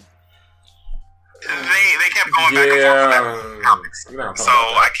 They kept going back and forth with comics, so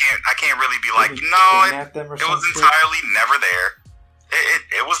I can't really be like, no, it was entirely never there.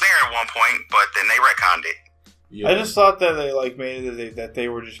 It was there at one point, but then they retconned it. Yeah. I just thought that they made it that they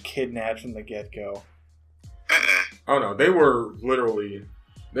were just kidnapped from the get-go. Oh no, they were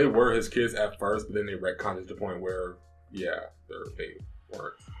his kids at first, but then they retconned it to the point where they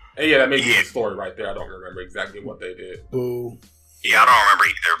weren't. And that may be the story right there. I don't remember exactly what they did. Boo. Yeah, I don't remember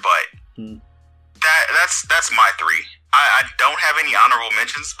either, but that's my three. I don't have any honorable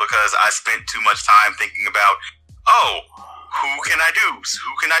mentions because I spent too much time thinking about, who can I do?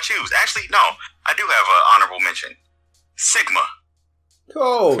 Who can I choose? Actually, no. I do have an honorable mention. Sigma.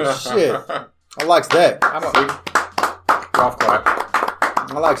 Oh, shit. I likes that. Golf clap.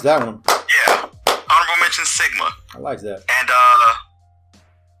 I likes that one. Yeah. Honorable mention Sigma. I likes that. And,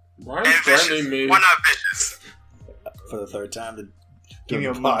 Vicious. Me. Why not Vicious? For the third time to give me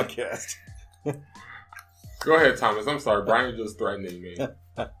a podcast. Go ahead, Thomas. I'm sorry. Brian just threatening me.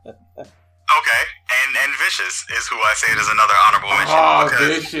 Okay, and Vicious is who I said is another honorable mention. Oh,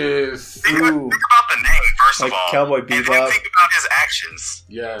 Vicious. Think about the name, first of all. Cowboy Bebop. And then think about his actions.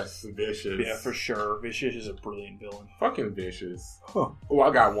 Yes, Vicious. Yeah, for sure. Vicious is a brilliant villain. Fucking Vicious. Huh. Oh, I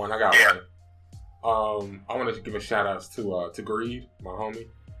got one. I want to give a shout out to Greed, my homie.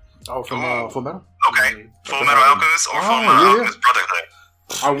 Oh, from Full Metal? Okay. Full Metal Alchemist or Full Metal Alchemist Brotherhood?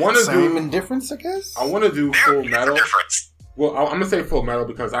 I want to do... Same difference, I guess? I want to do Full Metal. Difference. Well, I'm going to say Full Metal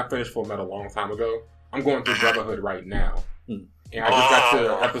because I finished Full Metal a long time ago. I'm going through Brotherhood right now. And I just got to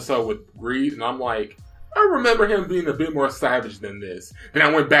the episode with Greed, and I'm like, I remember him being a bit more savage than this. Then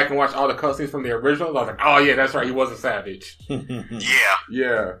I went back and watched all the cutscenes from the originals. I was like, oh yeah, that's right, he wasn't savage. Yeah.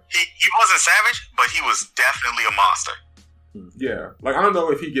 Yeah. He wasn't savage, but he was definitely a monster. Yeah. Like, I don't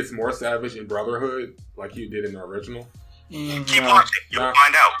know if he gets more savage in Brotherhood like he did in the original. Keep watching. You'll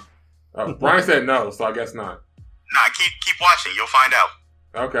find out. Brian said no, so I guess not. Nah, keep watching. You'll find out.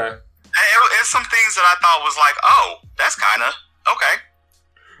 Okay. It's some things that I thought was like, oh, that's kind of okay.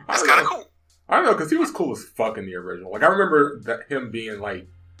 That's kind of cool. I don't know, because he was cool as fuck in the original. Like, I remember that him being, like,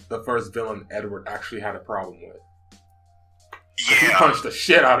 the first villain Edward actually had a problem with. Yeah. He punched the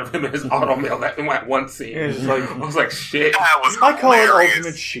shit out of him in his automail in that one scene. It was like, I was like, shit. That was I call it hilarious.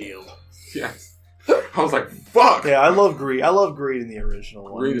 Ultimate Shield. Yes. I was like, fuck. Yeah, I love Greed. I love Greed in the original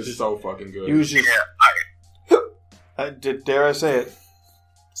one. Greed He was is just- so fucking good. He was just. Dare I say it?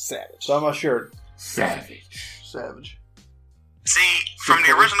 Savage. It's on my shirt. savage. Savage. See, from the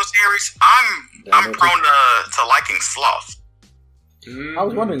original series, I'm prone to liking Sloth. Mm-hmm. I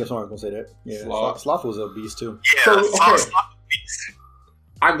was wondering if someone was going to say that. Yeah, Sloth. Sloth was a beast too. Yeah, So, okay. Sloth beast.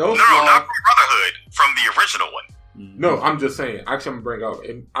 I know No, Sloth. not from Brotherhood, from the original one. No, I'm just saying. Actually, I'm going to bring up.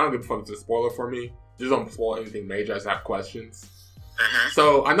 And I don't give a fuck if it's a spoiler for me. Just don't spoil anything major. I just have questions. Mm-hmm.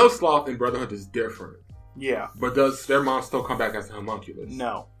 So, I know Sloth in Brotherhood is different. Yeah. But does their mom still come back as a homunculus?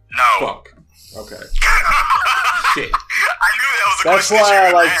 No. No. Fuck. Okay. Shit. I knew that was a That's question. why I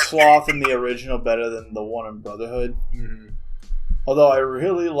you like asked. Sloth in the original better than the one in Brotherhood. Mm-hmm. Although I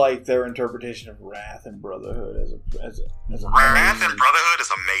really like their interpretation of Wrath in Brotherhood as a Wrath in Brotherhood is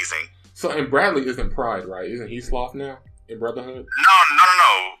amazing. So, and Bradley isn't Pride, right? Isn't he Sloth now in Brotherhood?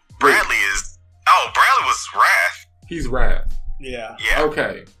 No. Bradley is. Oh, Bradley was Wrath. He's Wrath. Yeah. Yeah.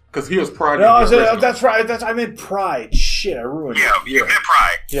 Okay. Because he was Pride No, I in the said, original. that's right. I meant Pride. Shit, I ruined Yeah, it. you meant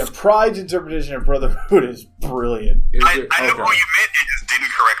Pride. Yeah, Pride's interpretation of Brotherhood is brilliant. Is I it? knew Okay. what you meant and just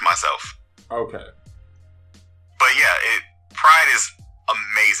didn't correct myself. Okay. But yeah, Pride is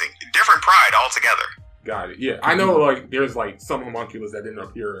amazing. Different Pride altogether. Got it. Yeah. I know, like, there's, like, some homunculus that didn't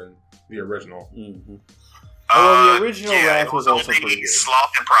appear in the original. Mm-hmm. Although the original Wrath it was also only pretty good.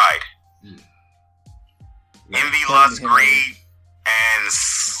 Sloth and Pride. Envy, Lust, Greed, and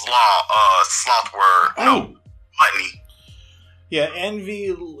Sloth were Gluttony. Yeah,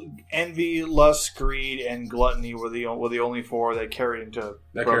 envy, lust, greed, and gluttony were the only four that carried into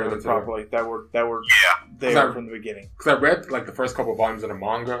Brotherhood properly. That were there from the beginning. Because I read, like, the first couple volumes of the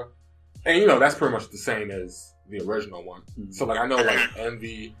manga, and, you know, that's pretty much the same as the original one. Mm-hmm. So, like, I know, like,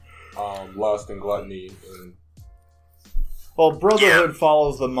 envy, lust, and gluttony, and Well, Brotherhood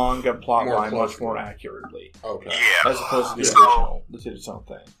follows the manga plotline More much more accurately, okay. Yeah. as opposed to the So- original. That did its own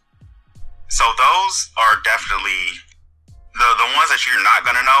thing. So those are definitely the ones that you're not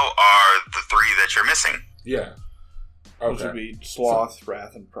gonna know are the three that you're missing. Yeah. Which would Okay. be Sloth,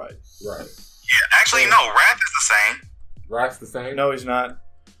 Wrath, and Pride. Right. Yeah, actually, no. Wrath is the same. Wrath's the same? No, he's not.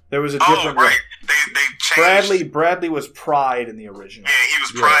 There was a Oh, different. right. They changed. Bradley was Pride in the original. Yeah, he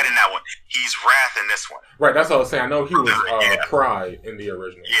was Pride in that one. He's Wrath in this one. Right, that's what I was saying. I know he was Yeah. Pride in the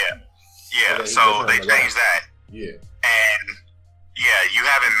original. Yeah. Okay, So they he does changed that, Yeah. and yeah, you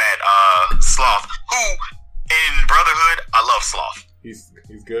haven't met Sloth, who in Brotherhood I love Sloth. He's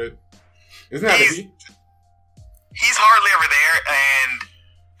good. Isn't that He's- He's hardly ever there, and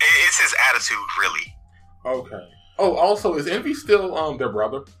it's his attitude, really. Okay. Oh, also, is Envy still their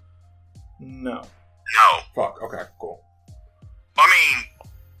brother? No. No, Fuck. Okay, cool. I mean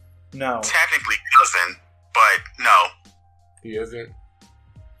No. technically cousin, but no. He isn't?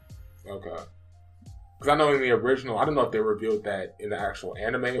 Okay. Because I know in the original, I don't know if they revealed that in the actual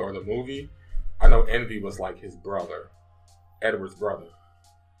anime or the movie. I know Envy was like his brother. Edward's brother.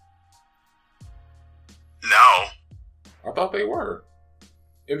 No. I thought they were.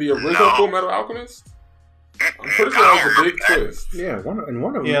 In the original No. Full Metal Alchemist? I'm pretty sure that was a big twist. Yeah, one of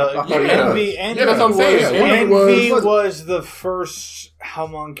them. Yeah, I thought Envy, Yeah, that's what I'm saying. Envy was- was the first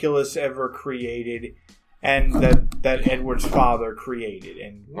homunculus ever created, and that Edward's father created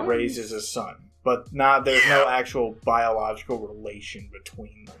and Nice. raised as a son. But there's no actual biological relation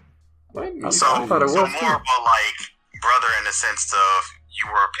between them. So, I thought it was so too. more of a like brother in the sense of you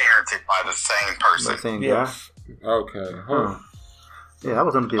were parented by the same person. Same Yeah. guy. Okay. Huh. Yeah, I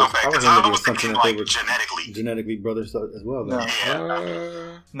was under the Okay, I was because under I the was assumption thinking that they like were genetically. genetically brothers as well. Though. No,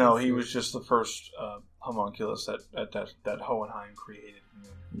 Yeah. no, he was just the first homunculus that Hohenheim created.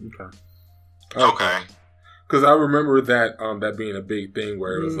 Okay. Okay. Because I remember that that being a big thing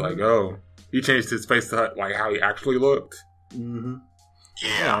where it was Mhm. like, oh, he changed his face to like how he actually looked. Mm-hmm.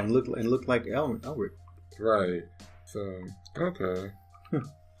 Yeah. and looked like Albert. Right. So okay.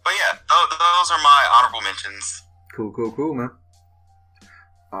 But yeah, those are my honorable mentions. Cool, man.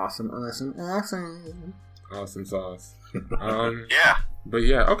 Awesome. Awesome sauce. Yeah. But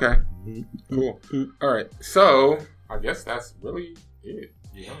yeah, okay. Cool. All right. So I guess that's really it.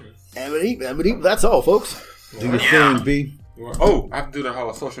 To be honest. Abity. That's all, folks. Do your Yeah. thing, B. Oh, I have to do the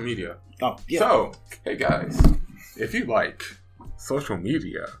whole social media. Oh, yeah. So, hey guys, if you like social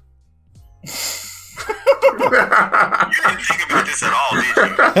media, didn't think about this at all,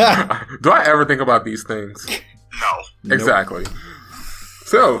 did you? Do I ever think about these things? No. Exactly.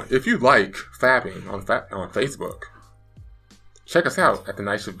 So, if you like fapping on Facebook, check us out at the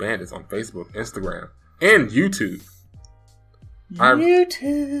Night Shift Bandits on Facebook, Instagram, and YouTube. On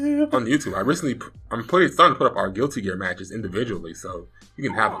YouTube. I'm starting to put up our Guilty Gear matches individually, so you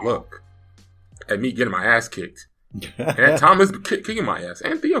can have a look at me getting my ass kicked, and at Thomas kicking my ass,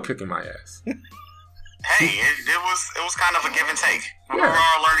 and Theo kicking my ass. Hey, it was kind of a give and take. We were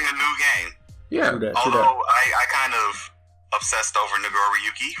all learning a new game. Yeah. Although I kind of obsessed over Nagoro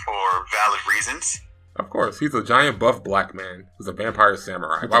Ryuki for valid reasons. Of course, he's a giant buff black man who's a vampire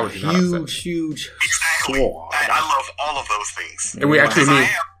samurai. Why would you not upset? Huge Exactly. sword. I love all of those things. And we actually Because I need.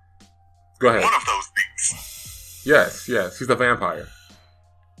 am Go ahead. one of those things. Yes, he's a vampire.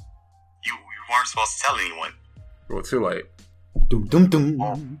 You weren't supposed to tell anyone. Well, too late. Dum dum dum.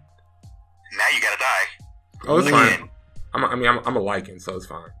 Now you gotta die. Oh, it's Again. fine. I'm a Lycan, so it's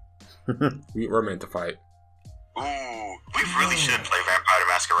fine. We're meant to fight. Ooh, we really should play Vampire the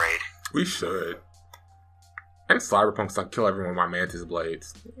Masquerade. We should. And Cyberpunk's like kill everyone with my mantis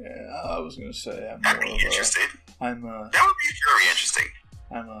blades. Yeah, I was gonna say I'd be interested. I'm That would be very interesting.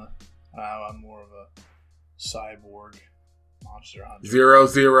 I'm more of a cyborg monster hunter.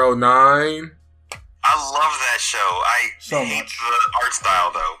 009. I love that show. I So hate much. the art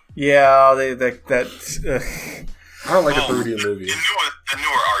style though. Yeah, I don't like the 3D movie. The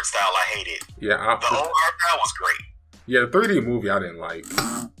newer art style, I hate it. Yeah, The old art style was great. the 3D movie I didn't like.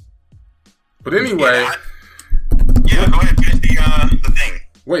 But anyway, Yeah, go ahead, finish the thing.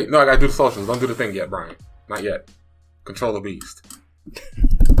 wait, no, I gotta do the socials. Don't do the thing yet, Brian. Not yet. Control the beast.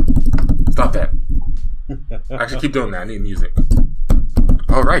 Stop that. Actually, keep doing that. I need music.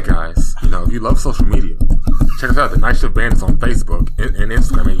 Alright, guys. If you love social media, check us out at the Night Shift Bandits on Facebook and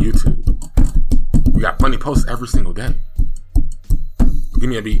Instagram and YouTube. We got funny posts every single day. Give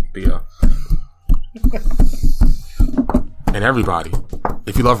me a beat, Theo. And everybody,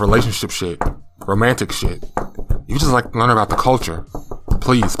 if you love relationship shit, romantic shit, you just like to learn about the culture,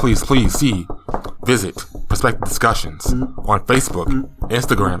 please visit Perspective Discussions on Facebook,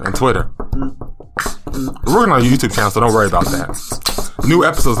 Instagram, and Twitter. We're working on a YouTube channel, so don't worry about that. New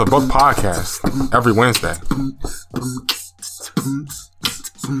episodes of both podcasts every Wednesday.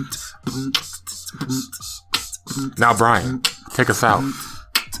 Now, Brian, take us out.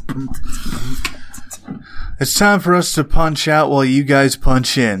 It's time for us to punch out while you guys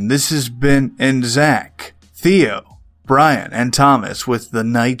punch in. This has been Zach, Theo, Brian, and Thomas with the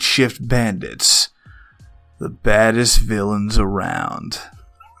Night Shift Bandits. The baddest villains around.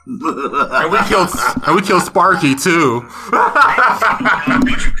 And we killed Sparky too. Don't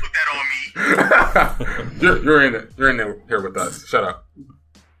you put that on me? You're in here with us. Shut up.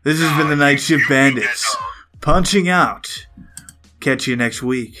 This has been the Night Shift Bandits. Punching out. Catch you next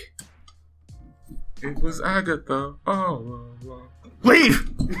week. It was Agatha. Oh. Leave!